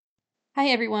Hi,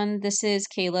 everyone. This is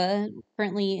Kayla,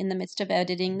 currently in the midst of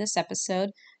editing this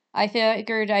episode. I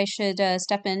figured I should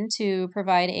step in to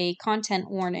provide a content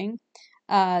warning.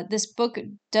 This book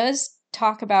does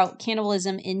talk about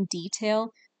cannibalism in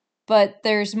detail, but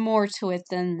there's more to it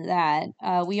than that.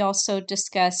 We also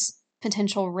discuss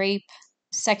potential rape,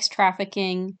 sex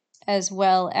trafficking, as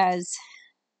well as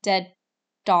dead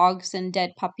dogs and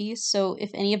dead puppies. So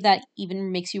if any of that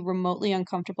even makes you remotely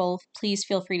uncomfortable, please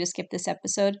feel free to skip this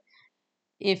episode.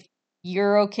 If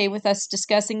you're okay with us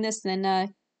discussing this,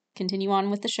 then continue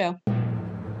on with the show.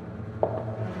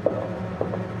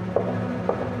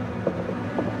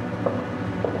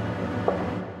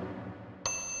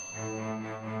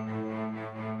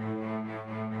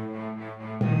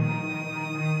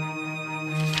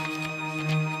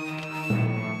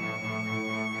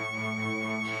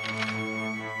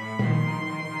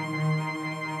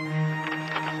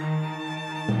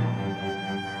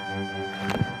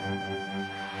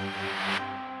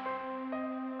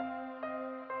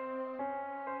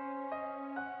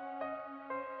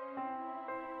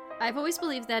 I've always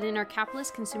believed that in our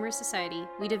capitalist consumer society,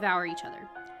 we devour each other.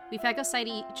 We phagocyte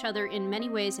each other in many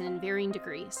ways and in varying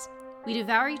degrees. We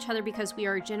devour each other because we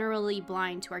are generally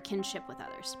blind to our kinship with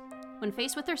others. When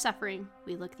faced with their suffering,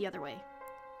 we look the other way.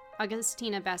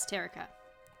 Augustina Bazterrica.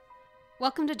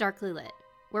 Welcome to Darkly Lit,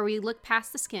 where we look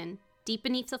past the skin, deep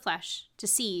beneath the flesh, to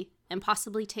see and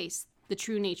possibly taste the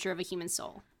true nature of a human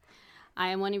soul. I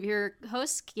am one of your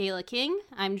hosts, Kayla King.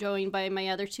 I'm joined by my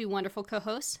other two wonderful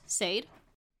co-hosts, Sade.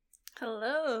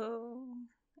 Hello.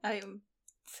 I'm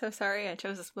so sorry I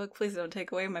chose this book. Please don't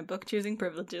take away my book choosing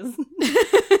privileges.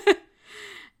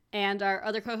 And our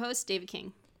other co-host, David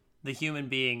King. The human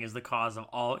being is the cause of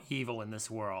all evil in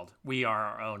this world. We are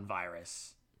our own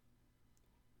virus.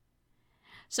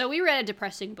 So we read a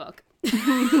depressing book. Yes.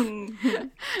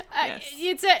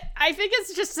 I think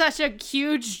it's just such a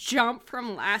huge jump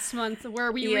from last month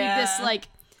where we read this like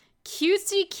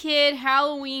cutesy kid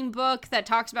Halloween book that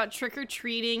talks about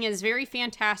trick-or-treating, is very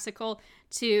fantastical,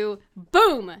 to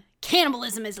boom,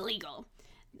 cannibalism is illegal.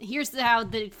 Here's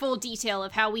the full detail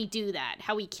of how we do that,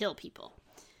 how we kill people.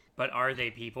 But are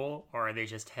they people or are they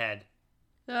just head?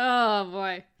 Oh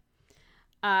boy.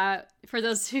 For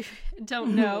those who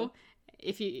don't know,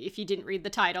 if you didn't read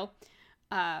the title,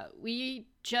 we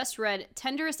just read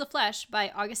Tender as the Flesh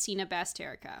by Augustina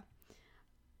Bazterrica.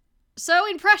 So,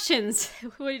 impressions.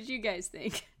 What did you guys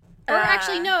think? Or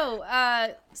actually, no,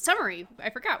 summary. I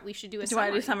forgot we should do a summary.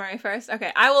 Do I do summary first?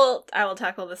 Okay, I will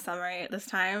tackle the summary this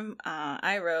time.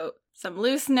 I wrote some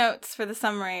loose notes for the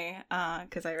summary,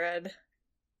 because I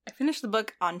finished the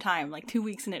book on time, like 2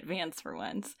 weeks in advance for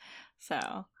once. So,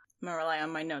 I'm gonna rely on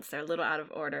my notes. They're a little out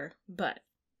of order, but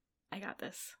I got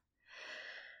this.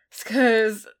 It's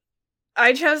because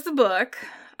I chose the book.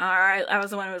 I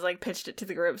was the one who was pitched it to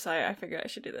the group, so I figured I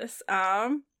should do this.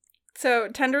 So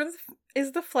Tender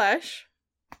is the Flesh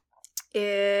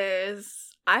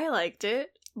I liked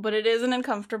it, but it is an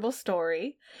uncomfortable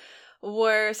story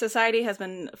where society has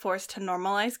been forced to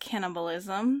normalize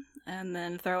cannibalism and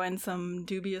then throw in some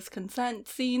dubious consent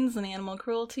scenes and animal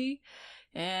cruelty,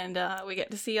 and we get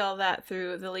to see all that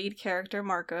through the lead character,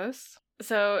 Marcos.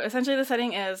 So essentially the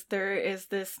setting is there is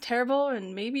this terrible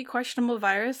and maybe questionable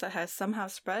virus that has somehow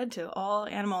spread to all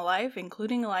animal life,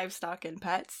 including livestock and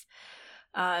pets,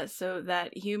 so that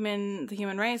the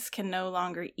human race can no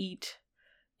longer eat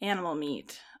animal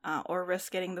meat or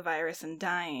risk getting the virus and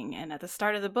dying. And at the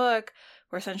start of the book,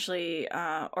 we're essentially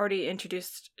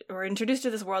introduced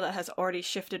to this world that has already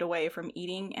shifted away from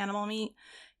eating animal meat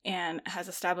and has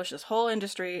established this whole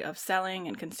industry of selling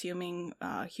and consuming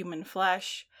human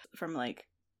flesh, from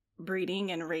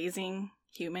breeding and raising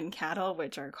human cattle,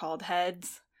 which are called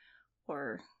heads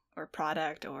or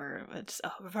product, or it's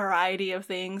a variety of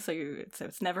things, so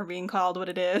it's never being called what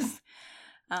it is.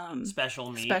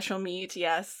 Special meat,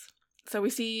 yes. So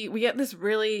we get this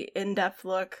really in-depth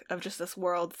look of just this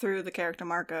world through the character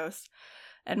Marcos.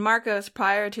 And Marcos,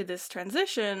 prior to this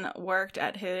transition, worked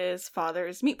at his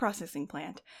father's meat processing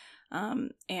plant.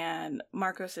 And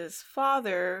Marcos's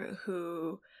father,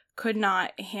 who could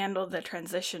not handle the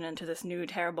transition into this new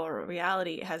terrible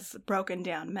reality, has broken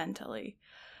down mentally.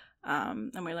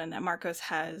 And we learn that Marcos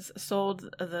has sold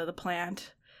the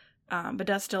plant, but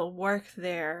does still work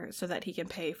there so that he can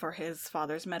pay for his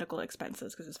father's medical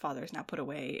expenses, because his father is now put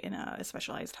away in a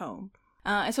specialized home.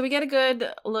 And so we get a good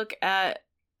look at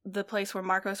the place where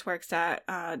Marcos works at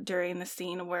during the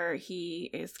scene where he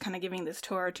is kind of giving this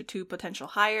tour to two potential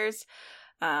hires,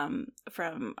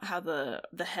 from how the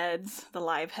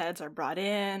live heads are brought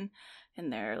in,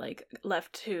 and they're like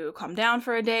left to calm down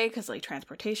for a day because like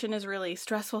transportation is really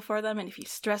stressful for them, and if you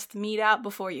stress the meat out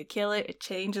before you kill it, it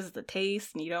changes the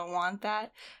taste and you don't want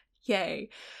that. Yay.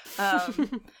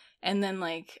 And then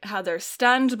like how they're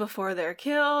stunned before they're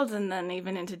killed, and then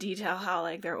even into detail how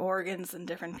like their organs and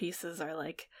different pieces are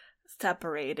like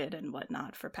separated and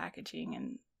whatnot for packaging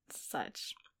and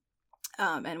such.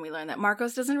 And we learn that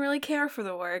Marcos doesn't really care for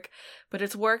the work, but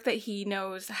it's work that he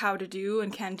knows how to do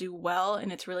and can do well,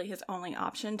 and it's really his only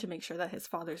option to make sure that his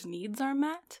father's needs are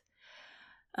met.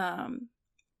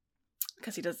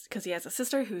 Because he has a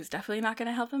sister who's definitely not going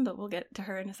to help him, but we'll get to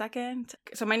her in a second.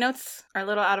 So my notes are a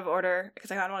little out of order because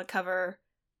I kind of want to cover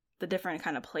the different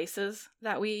kind of places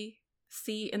that we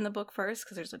see in the book first,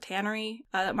 because there's a tannery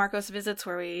that Marcos visits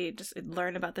where we just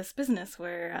learn about this business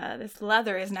where this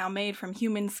leather is now made from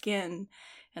human skin,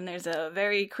 and there's a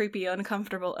very creepy,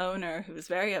 uncomfortable owner who's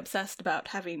very obsessed about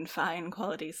having fine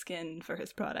quality skin for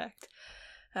his product.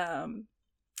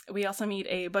 We also meet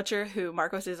a butcher who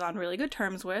Marcos is on really good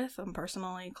terms with, I'm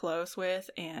personally close with,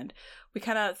 and we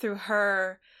kind of, through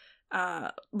her,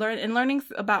 learning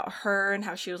about her and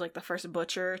how she was like the first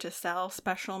butcher to sell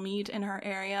special meat in her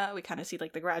area, we kind of see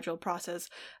like the gradual process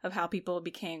of how people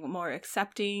became more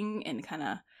accepting and kind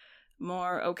of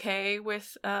more okay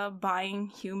with buying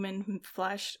human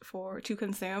flesh to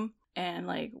consume, and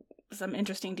like some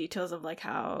interesting details of like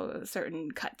how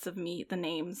certain cuts of meat, the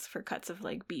names for cuts of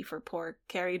like beef or pork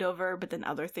carried over, but then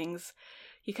other things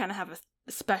you kind of have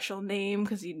a special name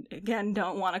because you, again,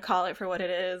 don't want to call it for what it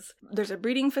is. There's a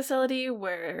breeding facility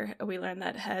where we learn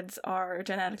that heads are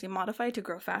genetically modified to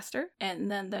grow faster, and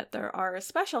then that there are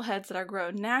special heads that are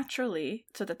grown naturally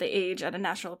so that they age at a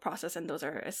natural process, and those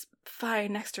are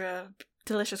fine, extra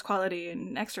delicious quality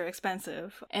and extra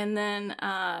expensive. And then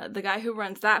the guy who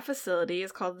runs that facility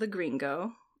is called the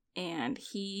Gringo, and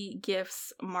he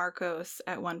gifts Marcos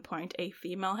at one point a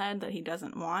female head that he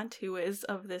doesn't want, who is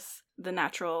of the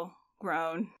natural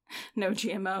grown, no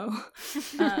GMO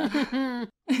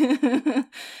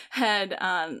head,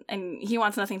 and he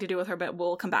wants nothing to do with her, but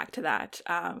we'll come back to that,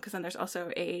 because then there's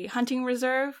also a hunting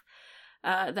reserve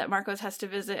that Marcos has to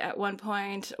visit at one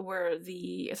point, where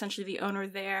essentially the owner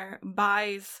there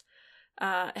buys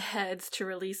heads to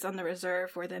release on the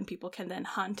reserve, where then people can then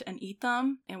hunt and eat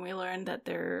them. And we learn that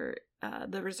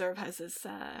the reserve has this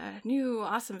new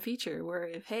awesome feature where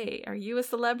if, hey, are you a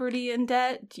celebrity in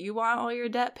debt? Do you want all your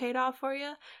debt paid off for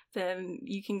you? Then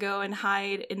you can go and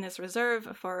hide in this reserve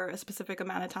for a specific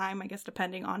amount of time, I guess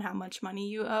depending on how much money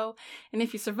you owe. And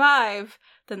if you survive,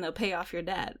 then they'll pay off your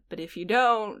debt. But if you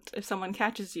don't, if someone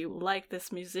catches you, like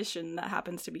this musician that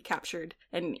happens to be captured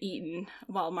and eaten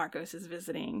while Marcos is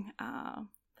visiting,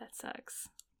 that sucks.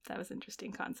 That was an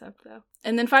interesting concept, though.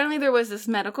 And then finally, there was this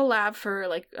medical lab for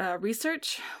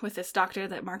research with this doctor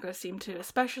that Marcos seemed to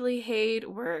especially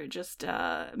hate, where just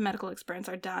medical experiments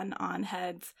are done on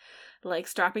heads, like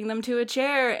strapping them to a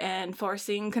chair and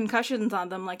forcing concussions on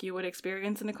them like you would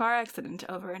experience in a car accident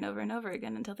over and over and over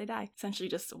again until they die. Essentially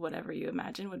just whatever you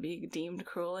imagine would be deemed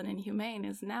cruel and inhumane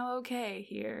is now okay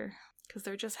here, because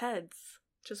they're just heads.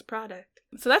 Just product.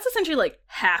 So that's essentially like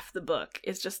half the book,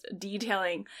 is just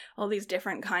detailing all these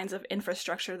different kinds of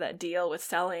infrastructure that deal with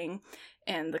selling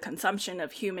and the consumption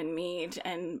of human meat,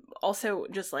 and also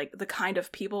just like the kind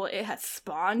of people it has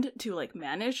spawned to like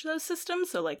manage those systems.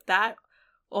 So like that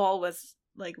all was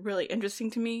like really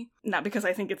interesting to me. Not because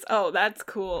I think it's, oh, that's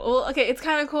cool. Well, okay, it's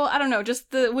kind of cool. I don't know.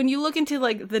 Just when you look into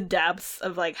like the depths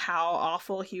of like how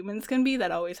awful humans can be,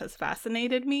 that always has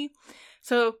fascinated me.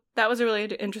 So that was a really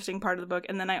interesting part of the book.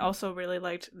 And then I also really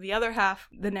liked the other half,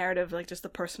 the narrative, like just the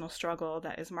personal struggle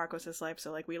that is Marcos's life.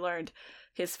 So like we learned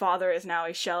his father is now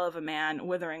a shell of a man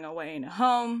withering away in a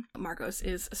home. Marcos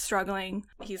is struggling.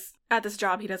 He's at this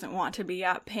job he doesn't want to be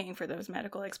at, paying for those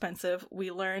medical expenses.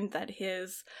 We learned that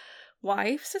his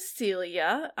wife,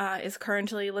 Cecilia, is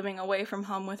currently living away from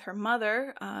home with her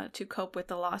mother to cope with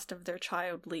the loss of their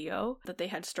child, Leo, that they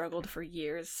had struggled for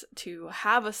years to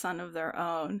have a son of their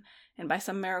own. And by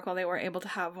some miracle, they were able to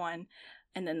have one.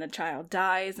 And then the child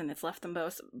dies, and it's left them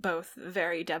both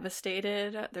very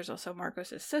devastated. There's also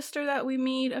Marcos' sister that we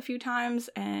meet a few times,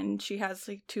 and she has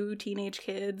like 2 teenage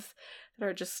kids that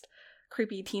are just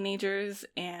creepy teenagers,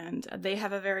 and they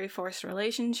have a very forced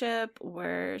relationship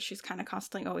where she's kind of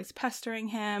constantly always pestering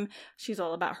him. She's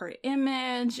all about her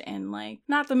image and like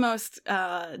not the most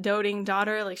doting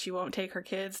daughter. Like she won't take her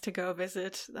kids to go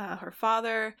visit her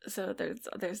father. So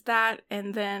there's that.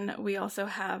 And then we also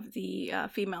have the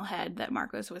female head that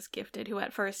Marcos was gifted, who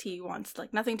at first he wants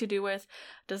like nothing to do with,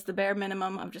 does the bare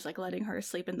minimum of just like letting her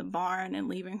sleep in the barn and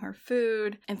leaving her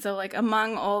food. And so like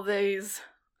among all these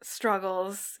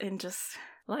struggles in just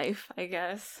life, I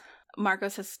guess,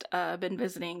 Marcos has been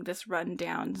visiting this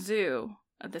rundown zoo,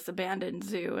 this abandoned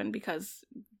zoo, and because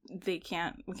we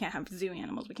can't have zoo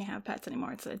animals, we can't have pets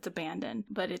anymore, it's abandoned,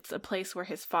 but it's a place where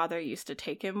his father used to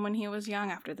take him when he was young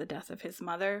after the death of his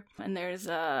mother. And there's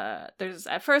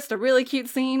at first a really cute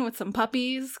scene with some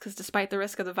puppies, because despite the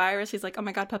risk of the virus, he's like, oh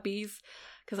my god, puppies,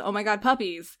 because oh my god,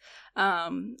 puppies.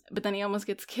 But then he almost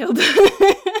gets killed.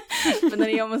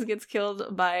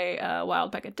 By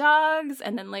wild pack of dogs.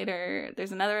 And then later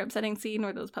there's another upsetting scene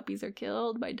where those puppies are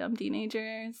killed by dumb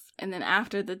teenagers. And then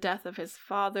after the death of his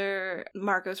father,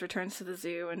 Marcos returns to the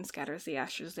zoo and scatters the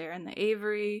ashes there in the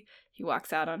aviary. He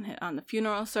walks out on the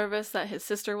funeral service that his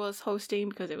sister was hosting,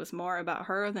 because it was more about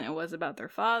her than it was about their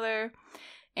father.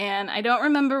 And I don't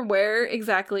remember where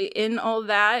exactly in all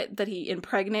that he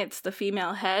impregnates the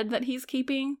female head that he's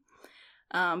keeping.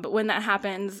 But when that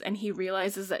happens and he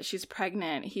realizes that she's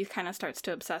pregnant, he kind of starts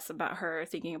to obsess about her,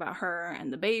 thinking about her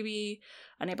and the baby,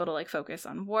 unable to focus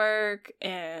on work.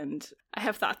 And I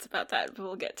have thoughts about that, but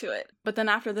we'll get to it. But then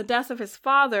after the death of his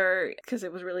father, because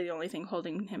it was really the only thing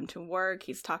holding him to work,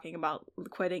 he's talking about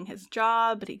quitting his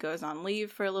job, but he goes on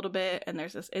leave for a little bit. And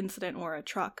there's this incident where a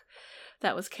truck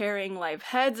that was carrying live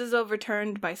heads is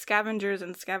overturned by scavengers,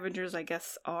 and scavengers, I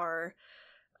guess, are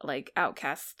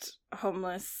outcast,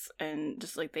 homeless, and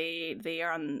just they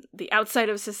are on the outside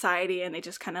of society, and they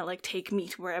just kind of take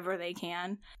meat wherever they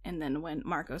can. And then when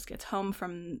Marcos gets home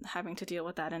from having to deal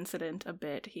with that incident a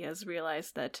bit, he has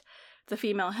realized that the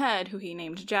female head, who he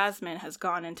named Jasmine, has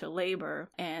gone into labor,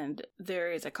 and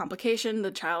there is a complication.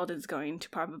 The child is going to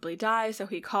probably die, so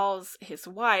he calls his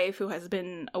wife, who has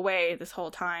been away this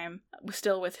whole time,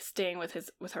 still staying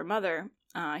with her mother.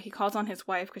 He calls on his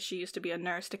wife, because she used to be a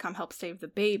nurse, to come help save the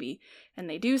baby. And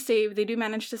they do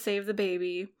manage to save the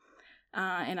baby.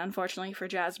 And unfortunately for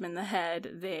Jasmine the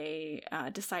head, they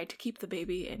decide to keep the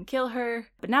baby and kill her.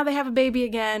 But now they have a baby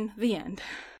again. The end.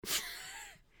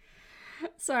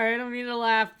 Sorry, I don't mean to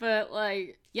laugh, but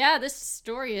yeah, this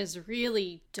story is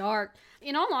really dark.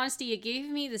 In all honesty, it gave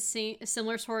me the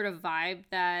similar sort of vibe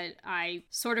that I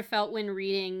sort of felt when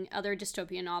reading other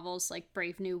dystopian novels like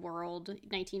Brave New World,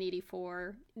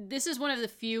 1984. This is one of the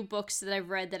few books that I've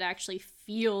read that actually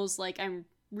feels like I'm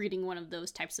reading one of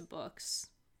those types of books.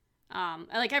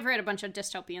 I've read a bunch of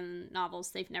dystopian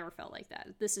novels. They've never felt like that.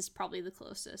 This is probably the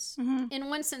closest. Mm-hmm. In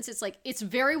one sense, it's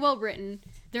very well written.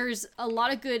 There's a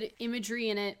lot of good imagery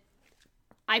in it.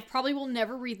 I probably will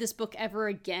never read this book ever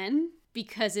again,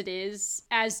 because it is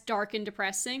as dark and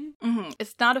depressing. Mm-hmm.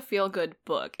 It's not a feel-good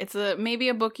book. It's maybe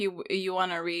a book you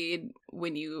want to read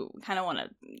when you kind of want to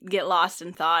get lost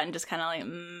in thought and just kind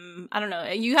of I don't know.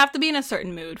 You have to be in a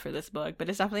certain mood for this book, but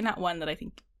it's definitely not one that I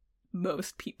think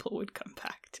most people would come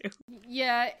back to.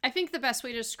 Yeah, I think the best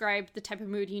way to describe the type of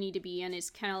mood you need to be in is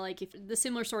kind of if the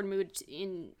similar sort of mood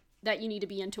that you need to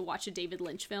be in to watch a David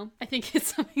Lynch film. I think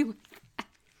it's something like that.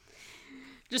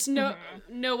 Just know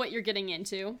what you're getting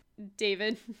into.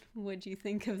 David, what do you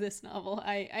think of this novel?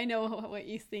 I know what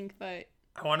you think, but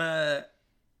I want to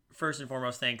first and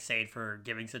foremost thank Sade for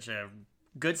giving such a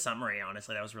good summary.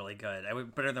 Honestly, that was really good.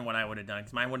 Better than what I would have done,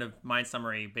 because my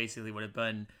summary basically would have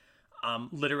been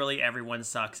literally everyone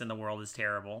sucks and the world is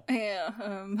terrible. Yeah.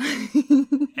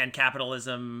 And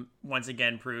capitalism once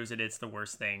again proves that it's the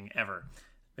worst thing ever,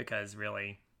 because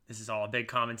really this is all a big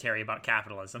commentary about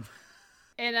capitalism.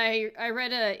 And I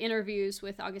read interviews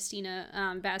with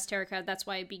Augustina Bazterrica. That's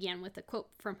why I began with a quote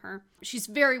from her. She's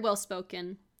very well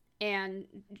spoken, and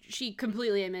she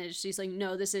completely admitted, she's like,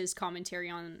 no, this is commentary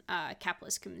on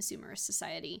capitalist consumerist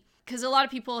society. Because a lot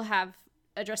of people have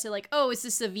addressed it oh, is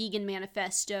this a vegan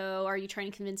manifesto? Are you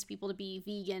trying to convince people to be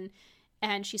vegan?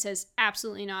 And she says,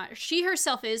 absolutely not. She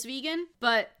herself is vegan,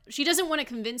 but she doesn't want to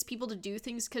convince people to do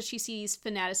things because she sees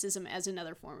fanaticism as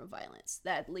another form of violence.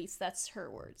 At least that's her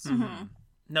words. Mm-hmm.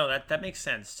 No, that makes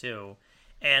sense too.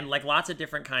 And lots of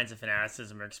different kinds of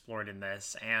fanaticism are explored in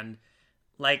this. And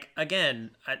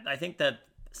again, I think that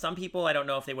some people, I don't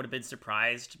know if they would have been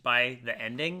surprised by the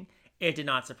ending. It did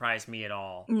not surprise me at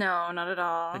all. No, not at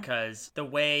all. Because the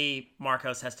way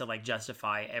Marcos has to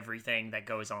justify everything that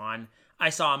goes on, I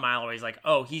saw a mile away. He's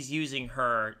oh, he's using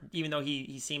her, even though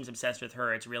he seems obsessed with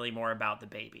her. It's really more about the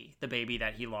baby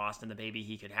that he lost and the baby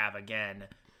he could have again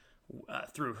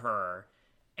through her.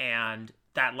 And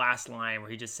that last line where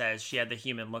he just says she had the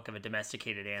human look of a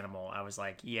domesticated animal, I was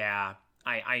yeah,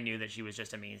 I knew that she was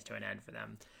just a means to an end for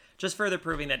them. Just further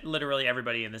proving that literally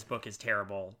everybody in this book is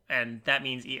terrible. And that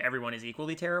means everyone is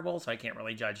equally terrible, so I can't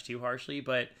really judge too harshly.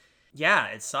 But yeah,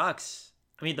 it sucks.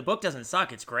 I mean, the book doesn't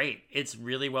suck. It's great. It's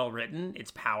really well written. It's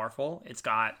powerful. It's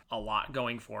got a lot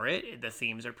going for it. The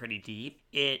themes are pretty deep.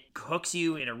 It hooks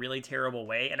you in a really terrible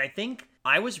way. And I think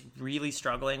I was really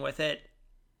struggling with it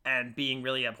and being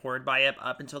really abhorred by it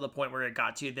up until the point where it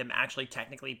got to them actually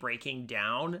technically breaking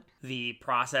down the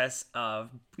process of,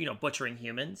 butchering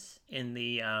humans in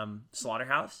the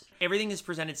slaughterhouse. Everything is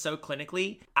presented so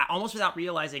clinically. Almost without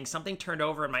realizing, something turned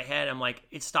over in my head. I'm like,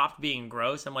 it stopped being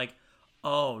gross. I'm like,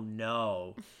 oh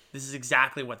no, this is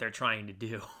exactly what they're trying to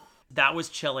do. That was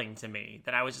chilling to me,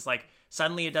 that I was just like,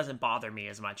 suddenly it doesn't bother me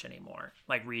as much anymore,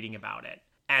 like reading about it.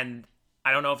 And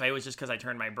I don't know if it was just because I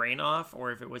turned my brain off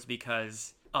or if it was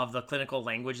because of the clinical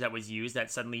language that was used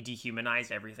that suddenly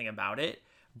dehumanized everything about it,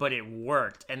 but it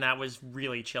worked. And that was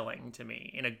really chilling to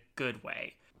me in a good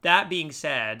way. That being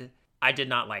said, I did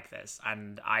not like this,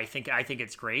 and I think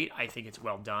it's great. I think it's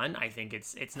well done. I think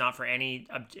it's not for any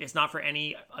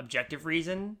objective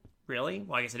reason, really.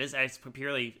 Well, I guess it is. It's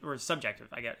purely or subjective,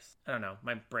 I guess. I don't know,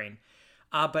 my brain.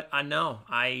 But no,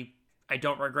 I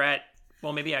don't regret.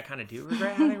 Well, maybe I kind of do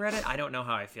regret having read it. I don't know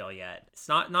how I feel yet. It's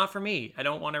not for me. I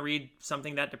don't want to read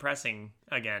something that depressing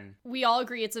again. We all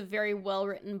agree it's a very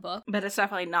well-written book. But it's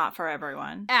definitely not for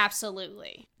everyone.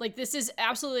 Absolutely. Like, this is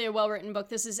absolutely a well-written book.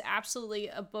 This is absolutely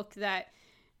a book that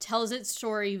tells its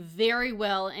story very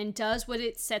well and does what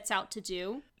it sets out to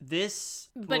do.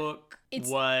 Book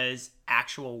was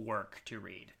actual work to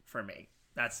read for me.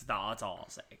 That's all I'll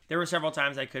say. There were several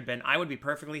times I would be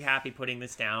perfectly happy putting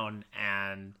this down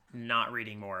and not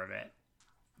reading more of it.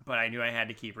 But I knew I had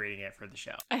to keep reading it for the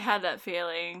show. I had that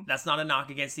feeling. That's not a knock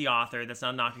against the author. That's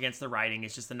not a knock against the writing.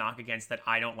 It's just a knock against that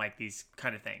I don't like these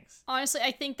kind of things. Honestly,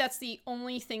 I think that's the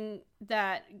only thing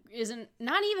that isn't,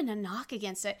 not even a knock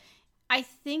against it. I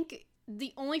think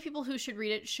the only people who should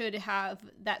read it should have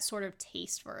that sort of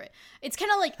taste for it. It's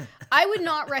kind of like, I would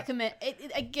not recommend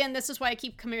it. Again, this is why I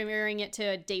keep comparing it to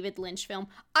a David Lynch film.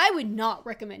 I would not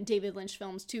recommend David Lynch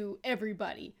films to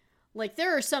everybody. Like,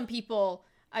 there are some people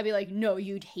I'd be like, no,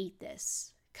 you'd hate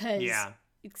this. Because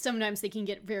sometimes they can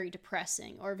get very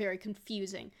depressing or very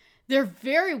confusing. They're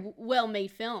very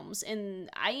well-made films, and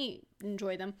I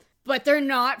enjoy them. But they're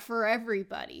not for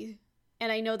everybody.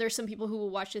 And I know there's some people who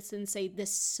will watch this and say,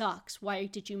 this sucks. Why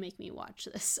did you make me watch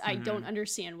this? I don't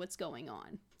understand what's going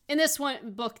on. In this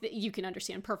one book, that you can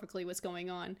understand perfectly what's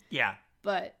going on. Yeah.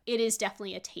 But it is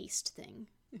definitely a taste thing.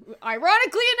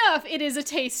 Ironically enough, it is a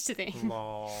taste thing.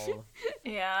 Lol.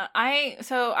 Yeah, I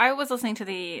was listening to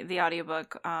the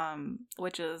audiobook,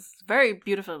 which is very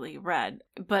beautifully read.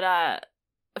 But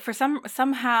for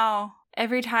somehow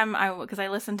every time because I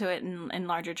listened to it in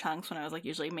larger chunks when I was like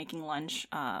usually making lunch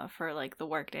for like the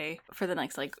work day for the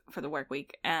next for the work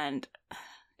week, and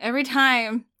every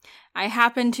time I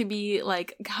happened to be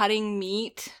like cutting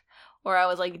meat or I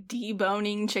was like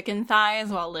deboning chicken thighs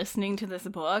while listening to this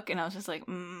book, and I was just like,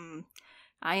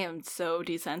 I am so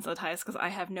desensitized because I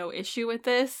have no issue with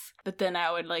this. But then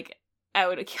I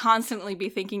would constantly be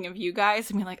thinking of you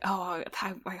guys and be like, oh,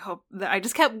 I hope that I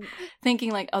just kept thinking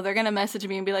like, oh, they're going to message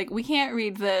me and be like, we can't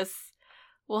read this.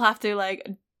 We'll have to like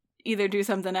either do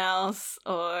something else,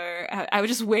 or I was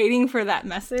just waiting for that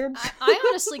message. I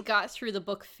honestly got through the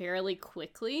book fairly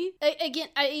quickly.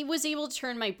 I was able to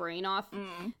turn my brain off.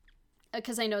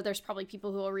 Because I know there's probably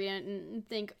people who will read it and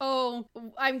think, oh,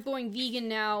 I'm going vegan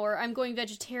now, or I'm going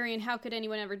vegetarian. How could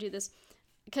anyone ever do this?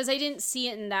 Because I didn't see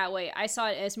it in that way. I saw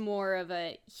it as more of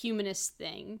a humanist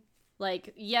thing.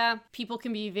 Like, yeah, people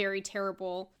can be very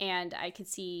terrible, and I could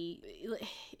see...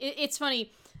 It's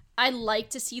funny. I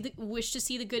like to wish to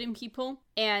see the good in people,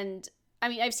 and, I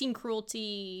mean, I've seen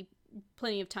cruelty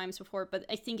plenty of times before, but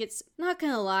I think it's... Not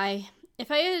gonna lie... If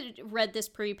I had read this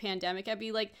pre-pandemic, I'd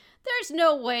be like, there's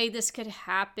no way this could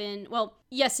happen. Well,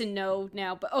 yes and no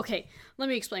now, but okay, let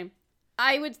me explain.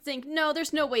 I would think, no,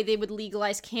 there's no way they would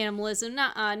legalize cannibalism.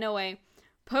 No way.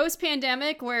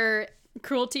 Post-pandemic, where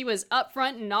cruelty was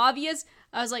upfront and obvious,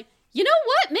 I was like, you know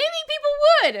what? Maybe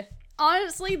people would.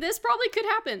 Honestly, this probably could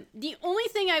happen. The only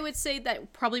thing I would say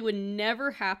that probably would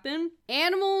never happen,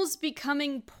 animals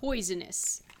becoming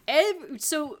poisonous.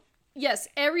 Yes,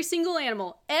 every single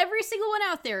animal, every single one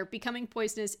out there becoming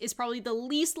poisonous is probably the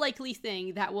least likely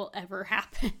thing that will ever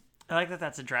happen. I like that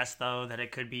that's addressed, though, that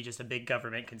it could be just a big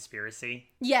government conspiracy.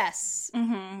 Yes.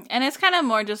 Mm-hmm. And it's kind of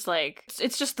more just like,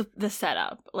 it's just the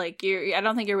setup. Like, I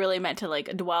don't think you're really meant to,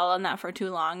 like, dwell on that for too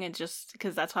long. It's just,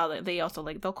 because that's how they also,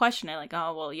 like, they'll question it. Like,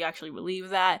 oh, well, you actually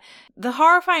believe that? The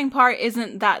horrifying part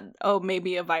isn't that, oh,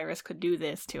 maybe a virus could do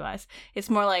this to us. It's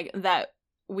more like that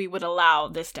we would allow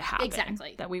this to happen.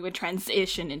 Exactly. That we would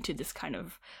transition into this kind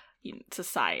of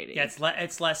society. Yeah,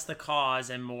 it's less the cause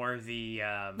and more the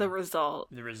result.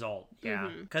 The result, yeah.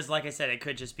 Because like I said, it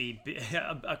could just be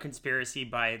a conspiracy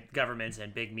by governments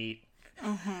and big meat.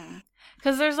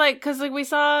 Because because we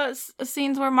saw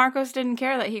scenes where Marcos didn't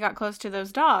care that he got close to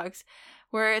those dogs,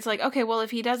 where it's like, okay, well,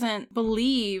 if he doesn't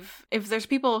believe, if there's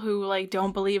people who like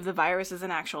don't believe the virus is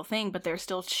an actual thing, but they're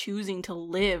still choosing to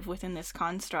live within this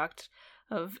construct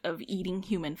of eating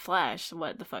human flesh,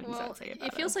 what the fuck does that say about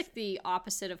it feels us? like the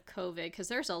opposite of COVID, because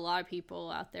there's a lot of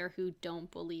people out there who don't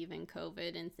believe in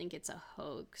COVID and think it's a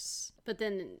hoax. But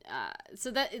then,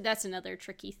 so that's another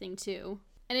tricky thing too.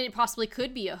 And it possibly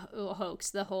could be a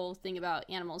hoax, the whole thing about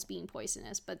animals being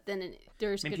poisonous. But then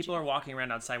people are walking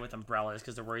around outside with umbrellas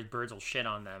because they're worried birds will shit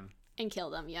on them. And kill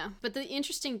them, yeah. But the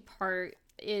interesting part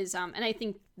is, and I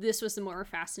think this was the more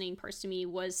fascinating part to me,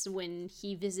 was when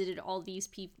he visited all these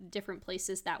different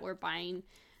places that were buying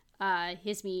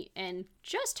his meat, and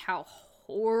just how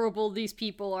horrible these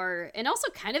people are, and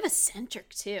also kind of eccentric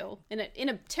too, in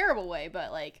a terrible way,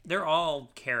 but like they're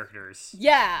all characters.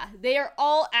 Yeah, they are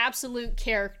all absolute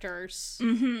characters.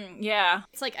 Yeah,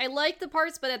 it's like I like the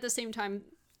parts, but at the same time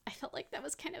I felt like that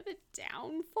was kind of a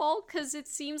downfall, because it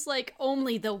seems like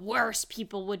only the worst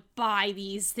people would buy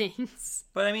these things.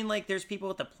 But I mean, like, there's people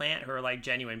at the plant who are like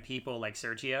genuine people, like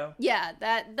Sergio. Yeah,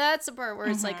 that's the part where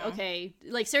it's like, okay,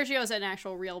 like Sergio is an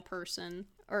actual real person,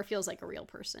 or feels like a real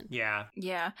person. Yeah.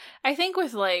 Yeah. I think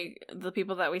with like the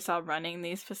people that we saw running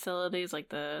these facilities, like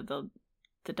the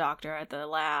doctor at the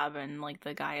lab and like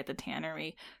the guy at the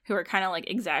tannery, who are kind of like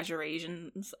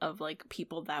exaggerations of like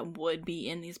people that would be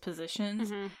in these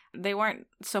positions. They weren't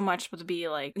so much supposed to be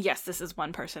like, yes, this is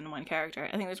one person, one character.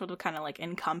 I think they're supposed to kind of like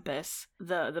encompass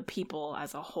the people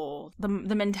as a whole, the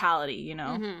mentality, you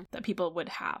know, that people would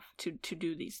have to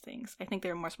do these things. I think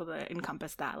they're more supposed to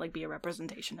encompass that, like be a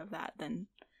representation of that than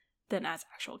as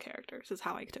actual characters, is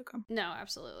how I took them. No,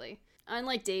 absolutely.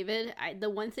 Unlike David, the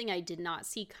one thing I did not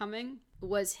see coming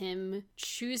was him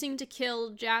choosing to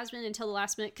kill Jasmine until the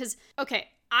last minute. Because, okay,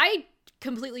 I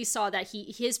completely saw that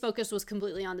his focus was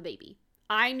completely on the baby.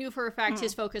 I knew for a fact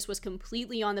his focus was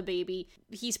completely on the baby.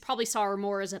 He's probably saw her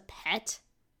more as a pet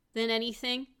than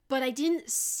anything. But I didn't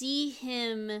see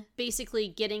him basically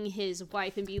getting his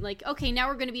wife and being like, okay, now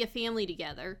we're going to be a family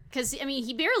together. Because, I mean,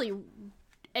 he barely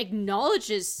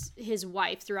acknowledges his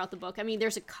wife throughout the book. I mean,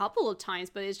 there's a couple of times,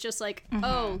 but it's just like,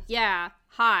 oh yeah,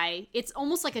 hi. It's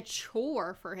almost like a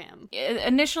chore for him.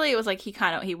 Initially, it was like he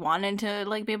wanted to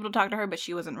like be able to talk to her, but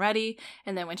she wasn't ready.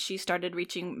 And then when she started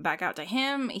reaching back out to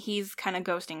him, he's kind of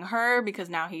ghosting her because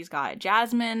now he's got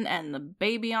Jasmine and the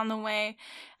baby on the way.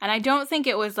 And I don't think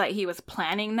it was like he was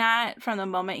planning that from the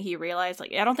moment he realized.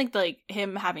 Like, I don't think like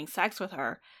him having sex with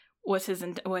her was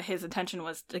what his intention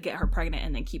was to get her pregnant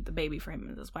and then keep the baby for him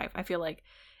and his wife. I feel like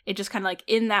it just kind of like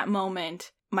in that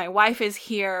moment, my wife is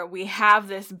here, we have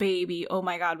this baby, oh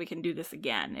my god, we can do this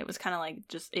again. It was kind of like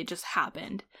it just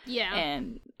happened. Yeah.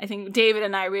 And I think David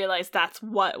and I realized that's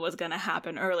what was gonna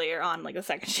happen earlier on. Like the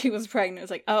second she was pregnant, it was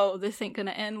like, oh, this ain't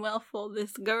gonna end well for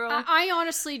this girl. I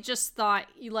honestly just thought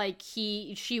like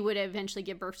she would eventually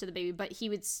give birth to the baby, but he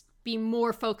would be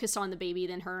more focused on the baby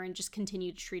than her and just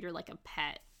continue to treat her like a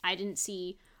pet. I didn't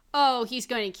see, oh, he's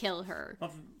going to kill her.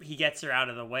 Well, if he gets her out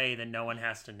of the way, then no one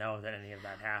has to know that any of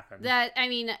that happened. That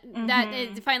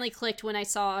it finally clicked when I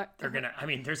saw...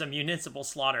 there's a municipal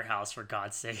slaughterhouse, for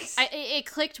God's sakes. It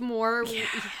clicked more... Yeah.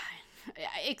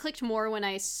 It clicked more when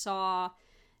I saw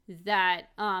that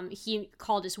he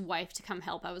called his wife to come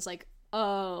help. I was like,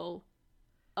 oh.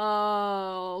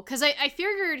 Because I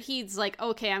figured he's like,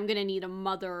 okay, I'm going to need a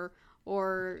mother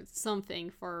or something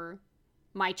for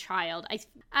my child.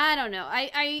 I don't know.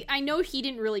 I know he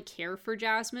didn't really care for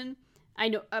Jasmine. I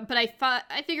know, but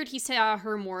I figured he saw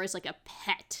her more as like a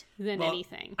pet than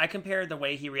anything. I compared the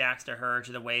way he reacts to her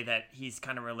to the way that he's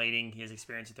kind of relating his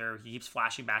experience with her. He keeps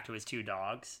flashing back to his 2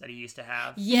 dogs that he used to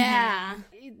have. Yeah.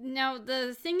 Now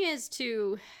the thing is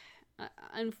too,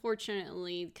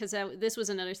 unfortunately, because this was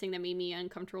another thing that made me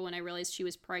uncomfortable when I realized she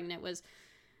was pregnant,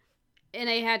 and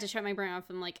I had to shut my brain off.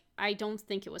 I'm like, I don't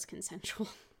think it was consensual.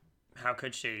 How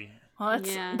could she? Well,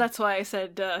 that's why I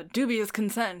said dubious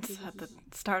consent at the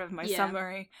start of my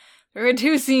summary. There were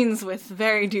 2 scenes with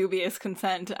very dubious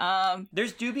consent.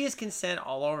 There's dubious consent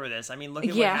all over this. I mean, look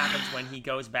at what happens when he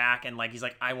goes back and like he's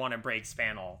like, I want to break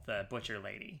Spanel, the butcher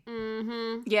lady.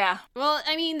 Mm-hmm. Yeah. Well,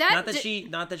 I mean not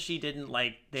that she didn't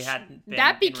like they hadn't been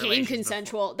that became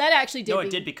consensual. Before. That actually did. No, it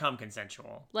did become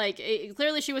consensual. Like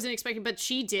clearly she wasn't expecting, but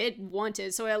she did want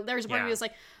it. So there's a part of me was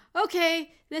like,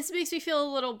 okay, this makes me feel a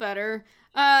little better.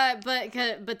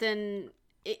 But then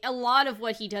a lot of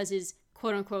what he does is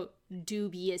quote-unquote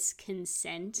dubious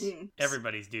consent.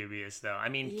 Everybody's dubious, though. I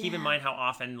mean, keep in mind how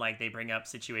often, like, they bring up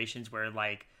situations where,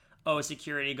 like, oh, a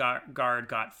security guard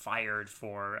got fired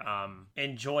for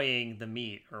enjoying the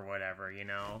meat or whatever, you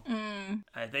know?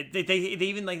 They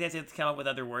even, like, they have to come up with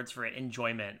other words for it.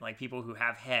 Enjoyment. Like, people who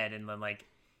have head and then, like,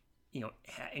 you know,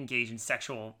 engage in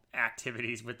sexual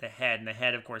activities with the head, and the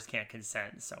head, of course, can't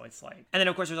consent. So it's like, and then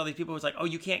of course there's all these people who's like, oh,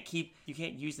 you can't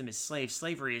use them as slaves.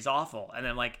 Slavery is awful. And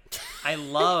then like, I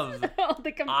love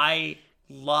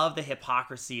the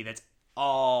hypocrisy that's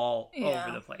all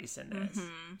over the place in this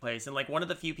place. And like, one of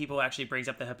the few people who actually brings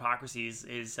up the hypocrisies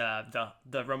is the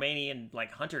Romanian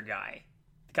like hunter guy,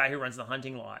 the guy who runs the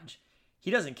hunting lodge.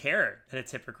 He doesn't care that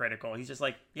it's hypocritical. He's just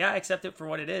like, yeah, accept it for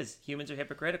what it is. Humans are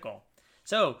hypocritical.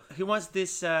 So, who wants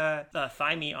this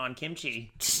thigh meat on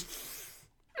kimchi?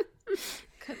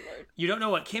 Good lord. You don't know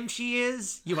what kimchi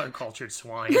is? You uncultured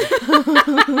swine.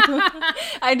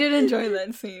 I did enjoy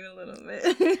that scene a little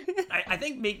bit. I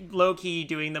think low-key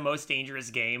doing the most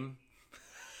dangerous game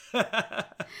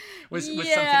was something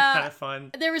kind of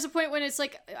fun. There was a point when it's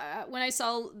like, when I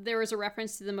saw there was a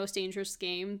reference to the most dangerous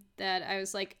game, that I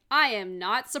was like, I am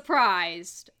not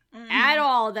surprised at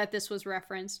all that this was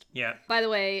referenced. Yeah. By the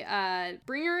way,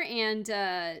 Bringer and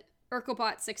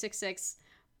Urkelbot666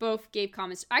 both gave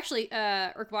comments. Actually,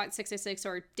 Urkelbot666,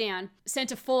 or Dan,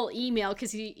 sent a full email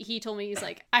because he told me, he's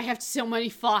like, I have so many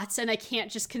thoughts and I can't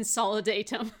just consolidate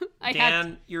them.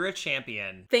 Dan, you're a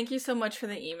champion. Thank you so much for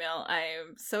the email.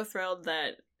 I'm so thrilled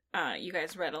that you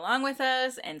guys read along with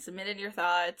us and submitted your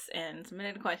thoughts and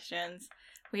submitted questions.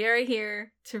 We are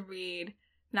here to read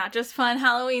not just fun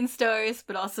Halloween stories,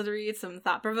 but also to read some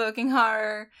thought-provoking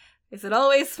horror. Is it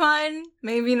always fun?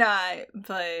 Maybe not,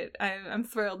 but I'm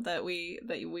thrilled that we'd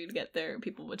get there.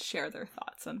 People would share their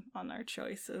thoughts on our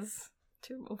choices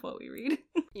too of what we read.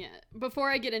 Yeah. Before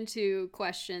I get into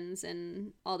questions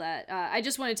and all that, I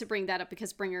just wanted to bring that up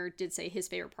because Bringer did say his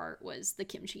favorite part was the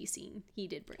kimchi scene. He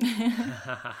did bring it.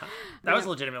 That was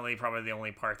legitimately probably the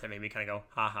only part that made me kind of go,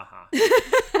 ha ha ha.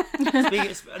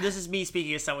 This is me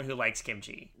speaking as someone who likes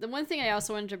kimchi. The one thing I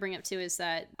also wanted to bring up too is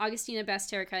that Agustina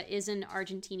Basterrica is an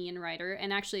Argentinian writer,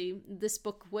 and actually this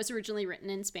book was originally written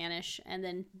in Spanish and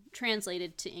then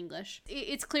translated to English.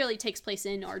 It clearly takes place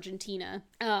in Argentina,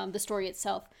 the story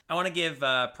itself. I want to give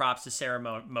props to Sarah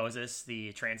Moses,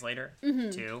 the translator,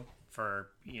 too, for,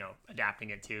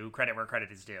 adapting it to credit where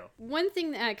credit is due. One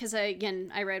thing that, because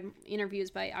I read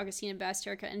interviews by Agustina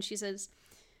Basterrica, and she says,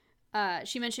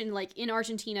 she mentioned, like, in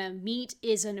Argentina, meat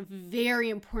is a very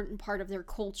important part of their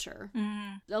culture.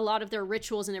 A lot of their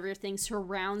rituals and everything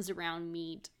surrounds around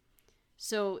meat.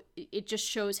 So it just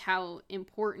shows how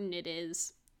important it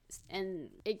is.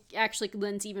 And it actually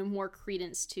lends even more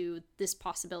credence to this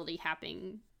possibility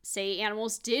happening. Say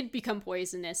animals did become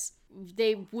poisonous,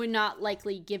 they would not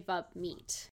likely give up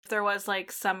meat. If there was, like,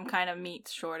 some kind of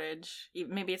meat shortage,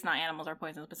 maybe it's not animals are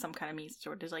poisonous, but some kind of meat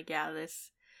shortage, like, yeah,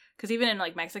 this... Because even in,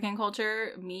 like, Mexican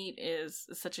culture, meat is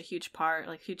such a huge part,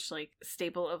 like, huge, like,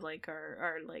 staple of, like,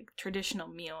 our like, traditional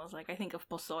meals. Like, I think of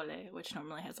pozole, which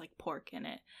normally has, like, pork in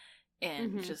it.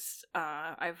 And just,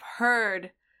 I've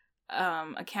heard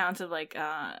accounts of, like,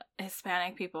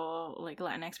 Hispanic people, like,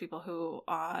 Latinx people who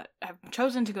have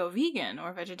chosen to go vegan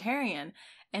or vegetarian,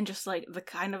 and just, like, the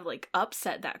kind of, like,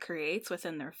 upset that creates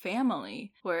within their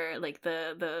family, where, like,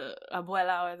 the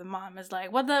abuela or the mom is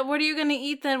like, what are you gonna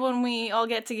eat then when we all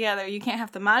get together? You can't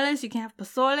have tamales, you can't have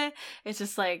pozole. It's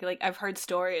just, like, I've heard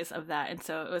stories of that, and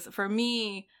so it was, for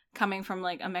me, coming from,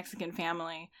 like, a Mexican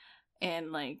family,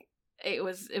 and, like, it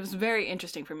was very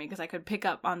interesting for me, because I could pick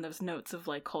up on those notes of,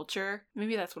 like, culture.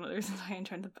 Maybe that's one of the reasons why I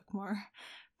enjoyed the book more,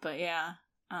 but yeah.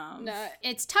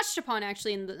 It's touched upon,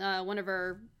 actually, in one of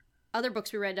our other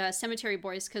books we read, Cemetery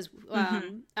Boys, because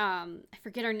I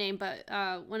forget her name, but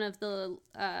one of the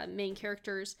main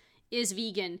characters is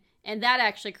vegan, and that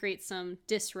actually creates some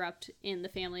disrupt in the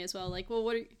family as well. Like, well,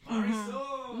 what are you...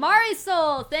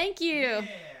 Marisol, thank you. Yeah.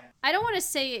 I don't want to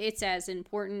say it's as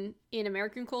important in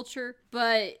American culture,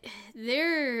 but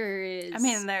there is... I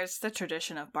mean, there's the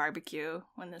tradition of barbecue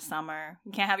in the summer.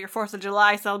 You can't have your 4th of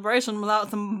July celebration without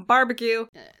some barbecue.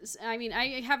 I mean,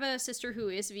 I have a sister who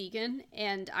is vegan,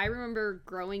 and I remember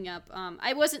growing up,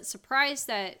 I wasn't surprised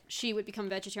that she would become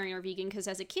vegetarian or vegan, because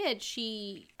as a kid,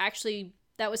 she actually,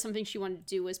 that was something she wanted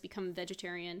to do, was become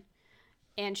vegetarian.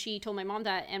 And she told my mom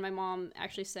that, and my mom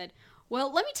actually said,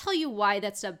 well, let me tell you why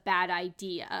that's a bad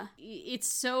idea.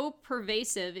 It's so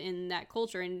pervasive in that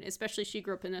culture, and especially she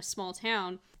grew up in a small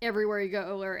town. Everywhere you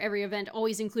go, or every event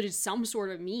always included some sort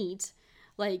of meat.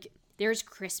 Like, there's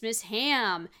Christmas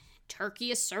ham,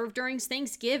 turkey is served during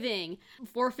Thanksgiving,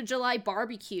 4th of July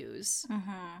barbecues.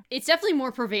 Mm-hmm. It's definitely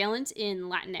more prevalent in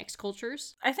Latinx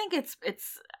cultures. I think it's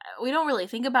we don't really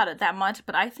think about it that much,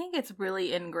 but I think it's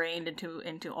really ingrained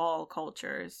into all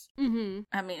cultures. Mm-hmm.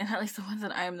 I mean, at least the ones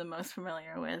that I am the most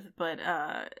familiar with. But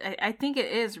I think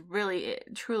it is really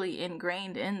truly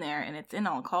ingrained in there, and it's in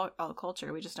all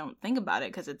culture. We just don't think about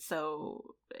it because it's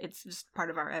just part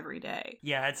of our everyday.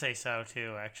 Yeah, I'd say so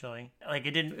too, actually. Like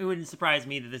it wouldn't surprise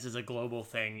me that this is a global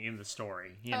thing in the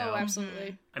story, you know. Oh,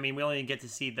 absolutely. I mean, we only get to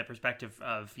see the perspective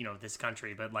of, you know, this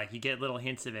country, but like you get little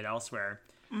hints of it elsewhere.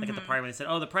 Like at the party when they said,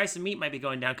 "Oh, the price of meat might be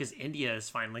going down because India is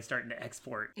finally starting to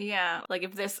export." Yeah, like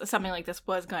if something like this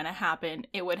was going to happen,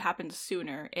 it would happen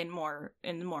sooner in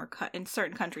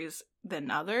certain countries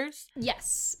than others.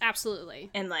 Yes, absolutely.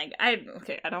 And like I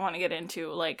don't want to get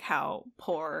into like how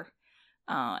poor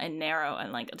and narrow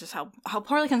and like just how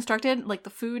poorly constructed like the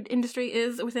food industry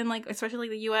is within like especially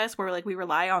the US, where like we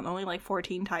rely on only like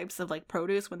 14 types of like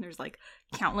produce when there's like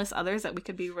countless others that we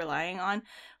could be relying on.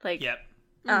 Like Yep.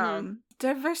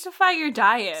 Diversify your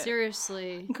diet.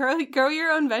 Seriously. Grow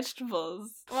your own vegetables.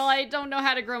 Well, I don't know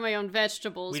how to grow my own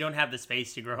vegetables. We don't have the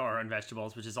space to grow our own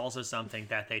vegetables, which is also something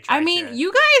that they try I mean, to...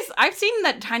 you guys, I've seen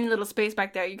that tiny little space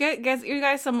back there. You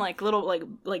guys some like little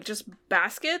like just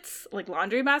baskets, like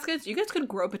laundry baskets. You guys could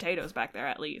grow potatoes back there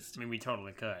at least. I mean, we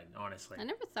totally could, honestly. I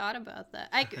never thought about that.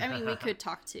 I mean, we could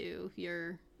talk to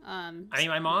your I mean,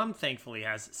 my mom thankfully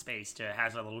has space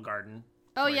has a little garden.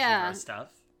 Oh where she yeah. grows stuff.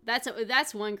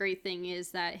 That's one great thing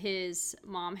is that his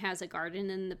mom has a garden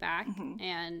in the back,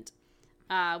 and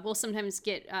we'll sometimes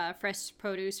get fresh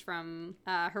produce from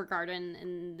her garden,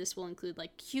 and this will include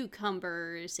like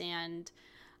cucumbers and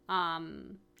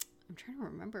I'm trying to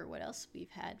remember what else we've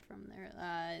had from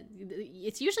there.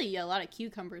 It's usually a lot of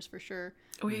cucumbers for sure.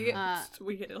 We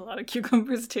get a lot of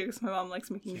cucumbers too, because my mom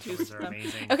likes making juice Cucumbers are with them.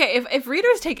 amazing. Okay, if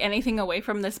readers take anything away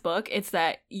from this book, it's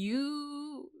that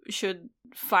you should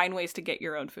find ways to get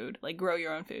your own food, like grow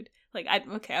your own food. Like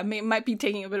might be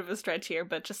taking a bit of a stretch here,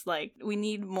 but just like we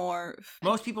need more.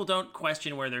 Most people don't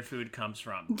question where their food comes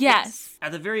from. Yes.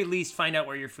 At the very least, find out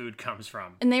where your food comes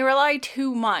from. And they rely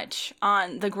too much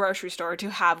on the grocery store to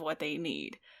have what they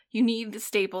need. You need the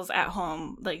staples at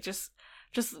home. Like just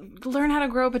learn how to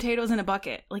grow potatoes in a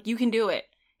bucket. Like you can do it.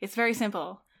 It's very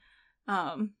simple.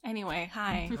 Anyway,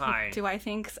 hi. Hi. Do I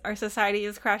think our society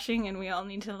is crashing and we all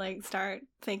need to like start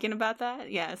thinking about that?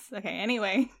 Yes. Okay.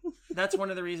 Anyway. That's one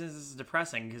of the reasons this is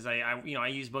depressing, because I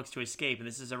use books to escape, and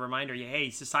this is a reminder. Hey,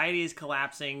 society is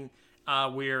collapsing.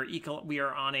 We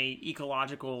are on a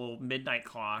ecological midnight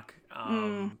clock,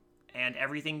 and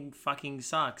everything fucking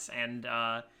sucks. And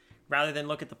rather than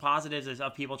look at the positives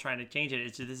of people trying to change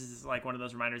it, this is like one of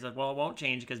those reminders of, well, it won't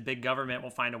change because big government will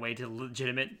find a way to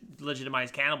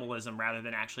legitimize cannibalism rather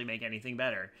than actually make anything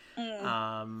better.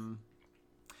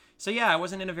 So yeah, I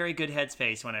wasn't in a very good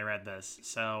headspace when I read this,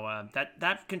 so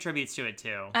that contributes to it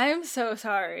too. I'm so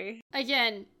sorry.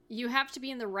 Again, you have to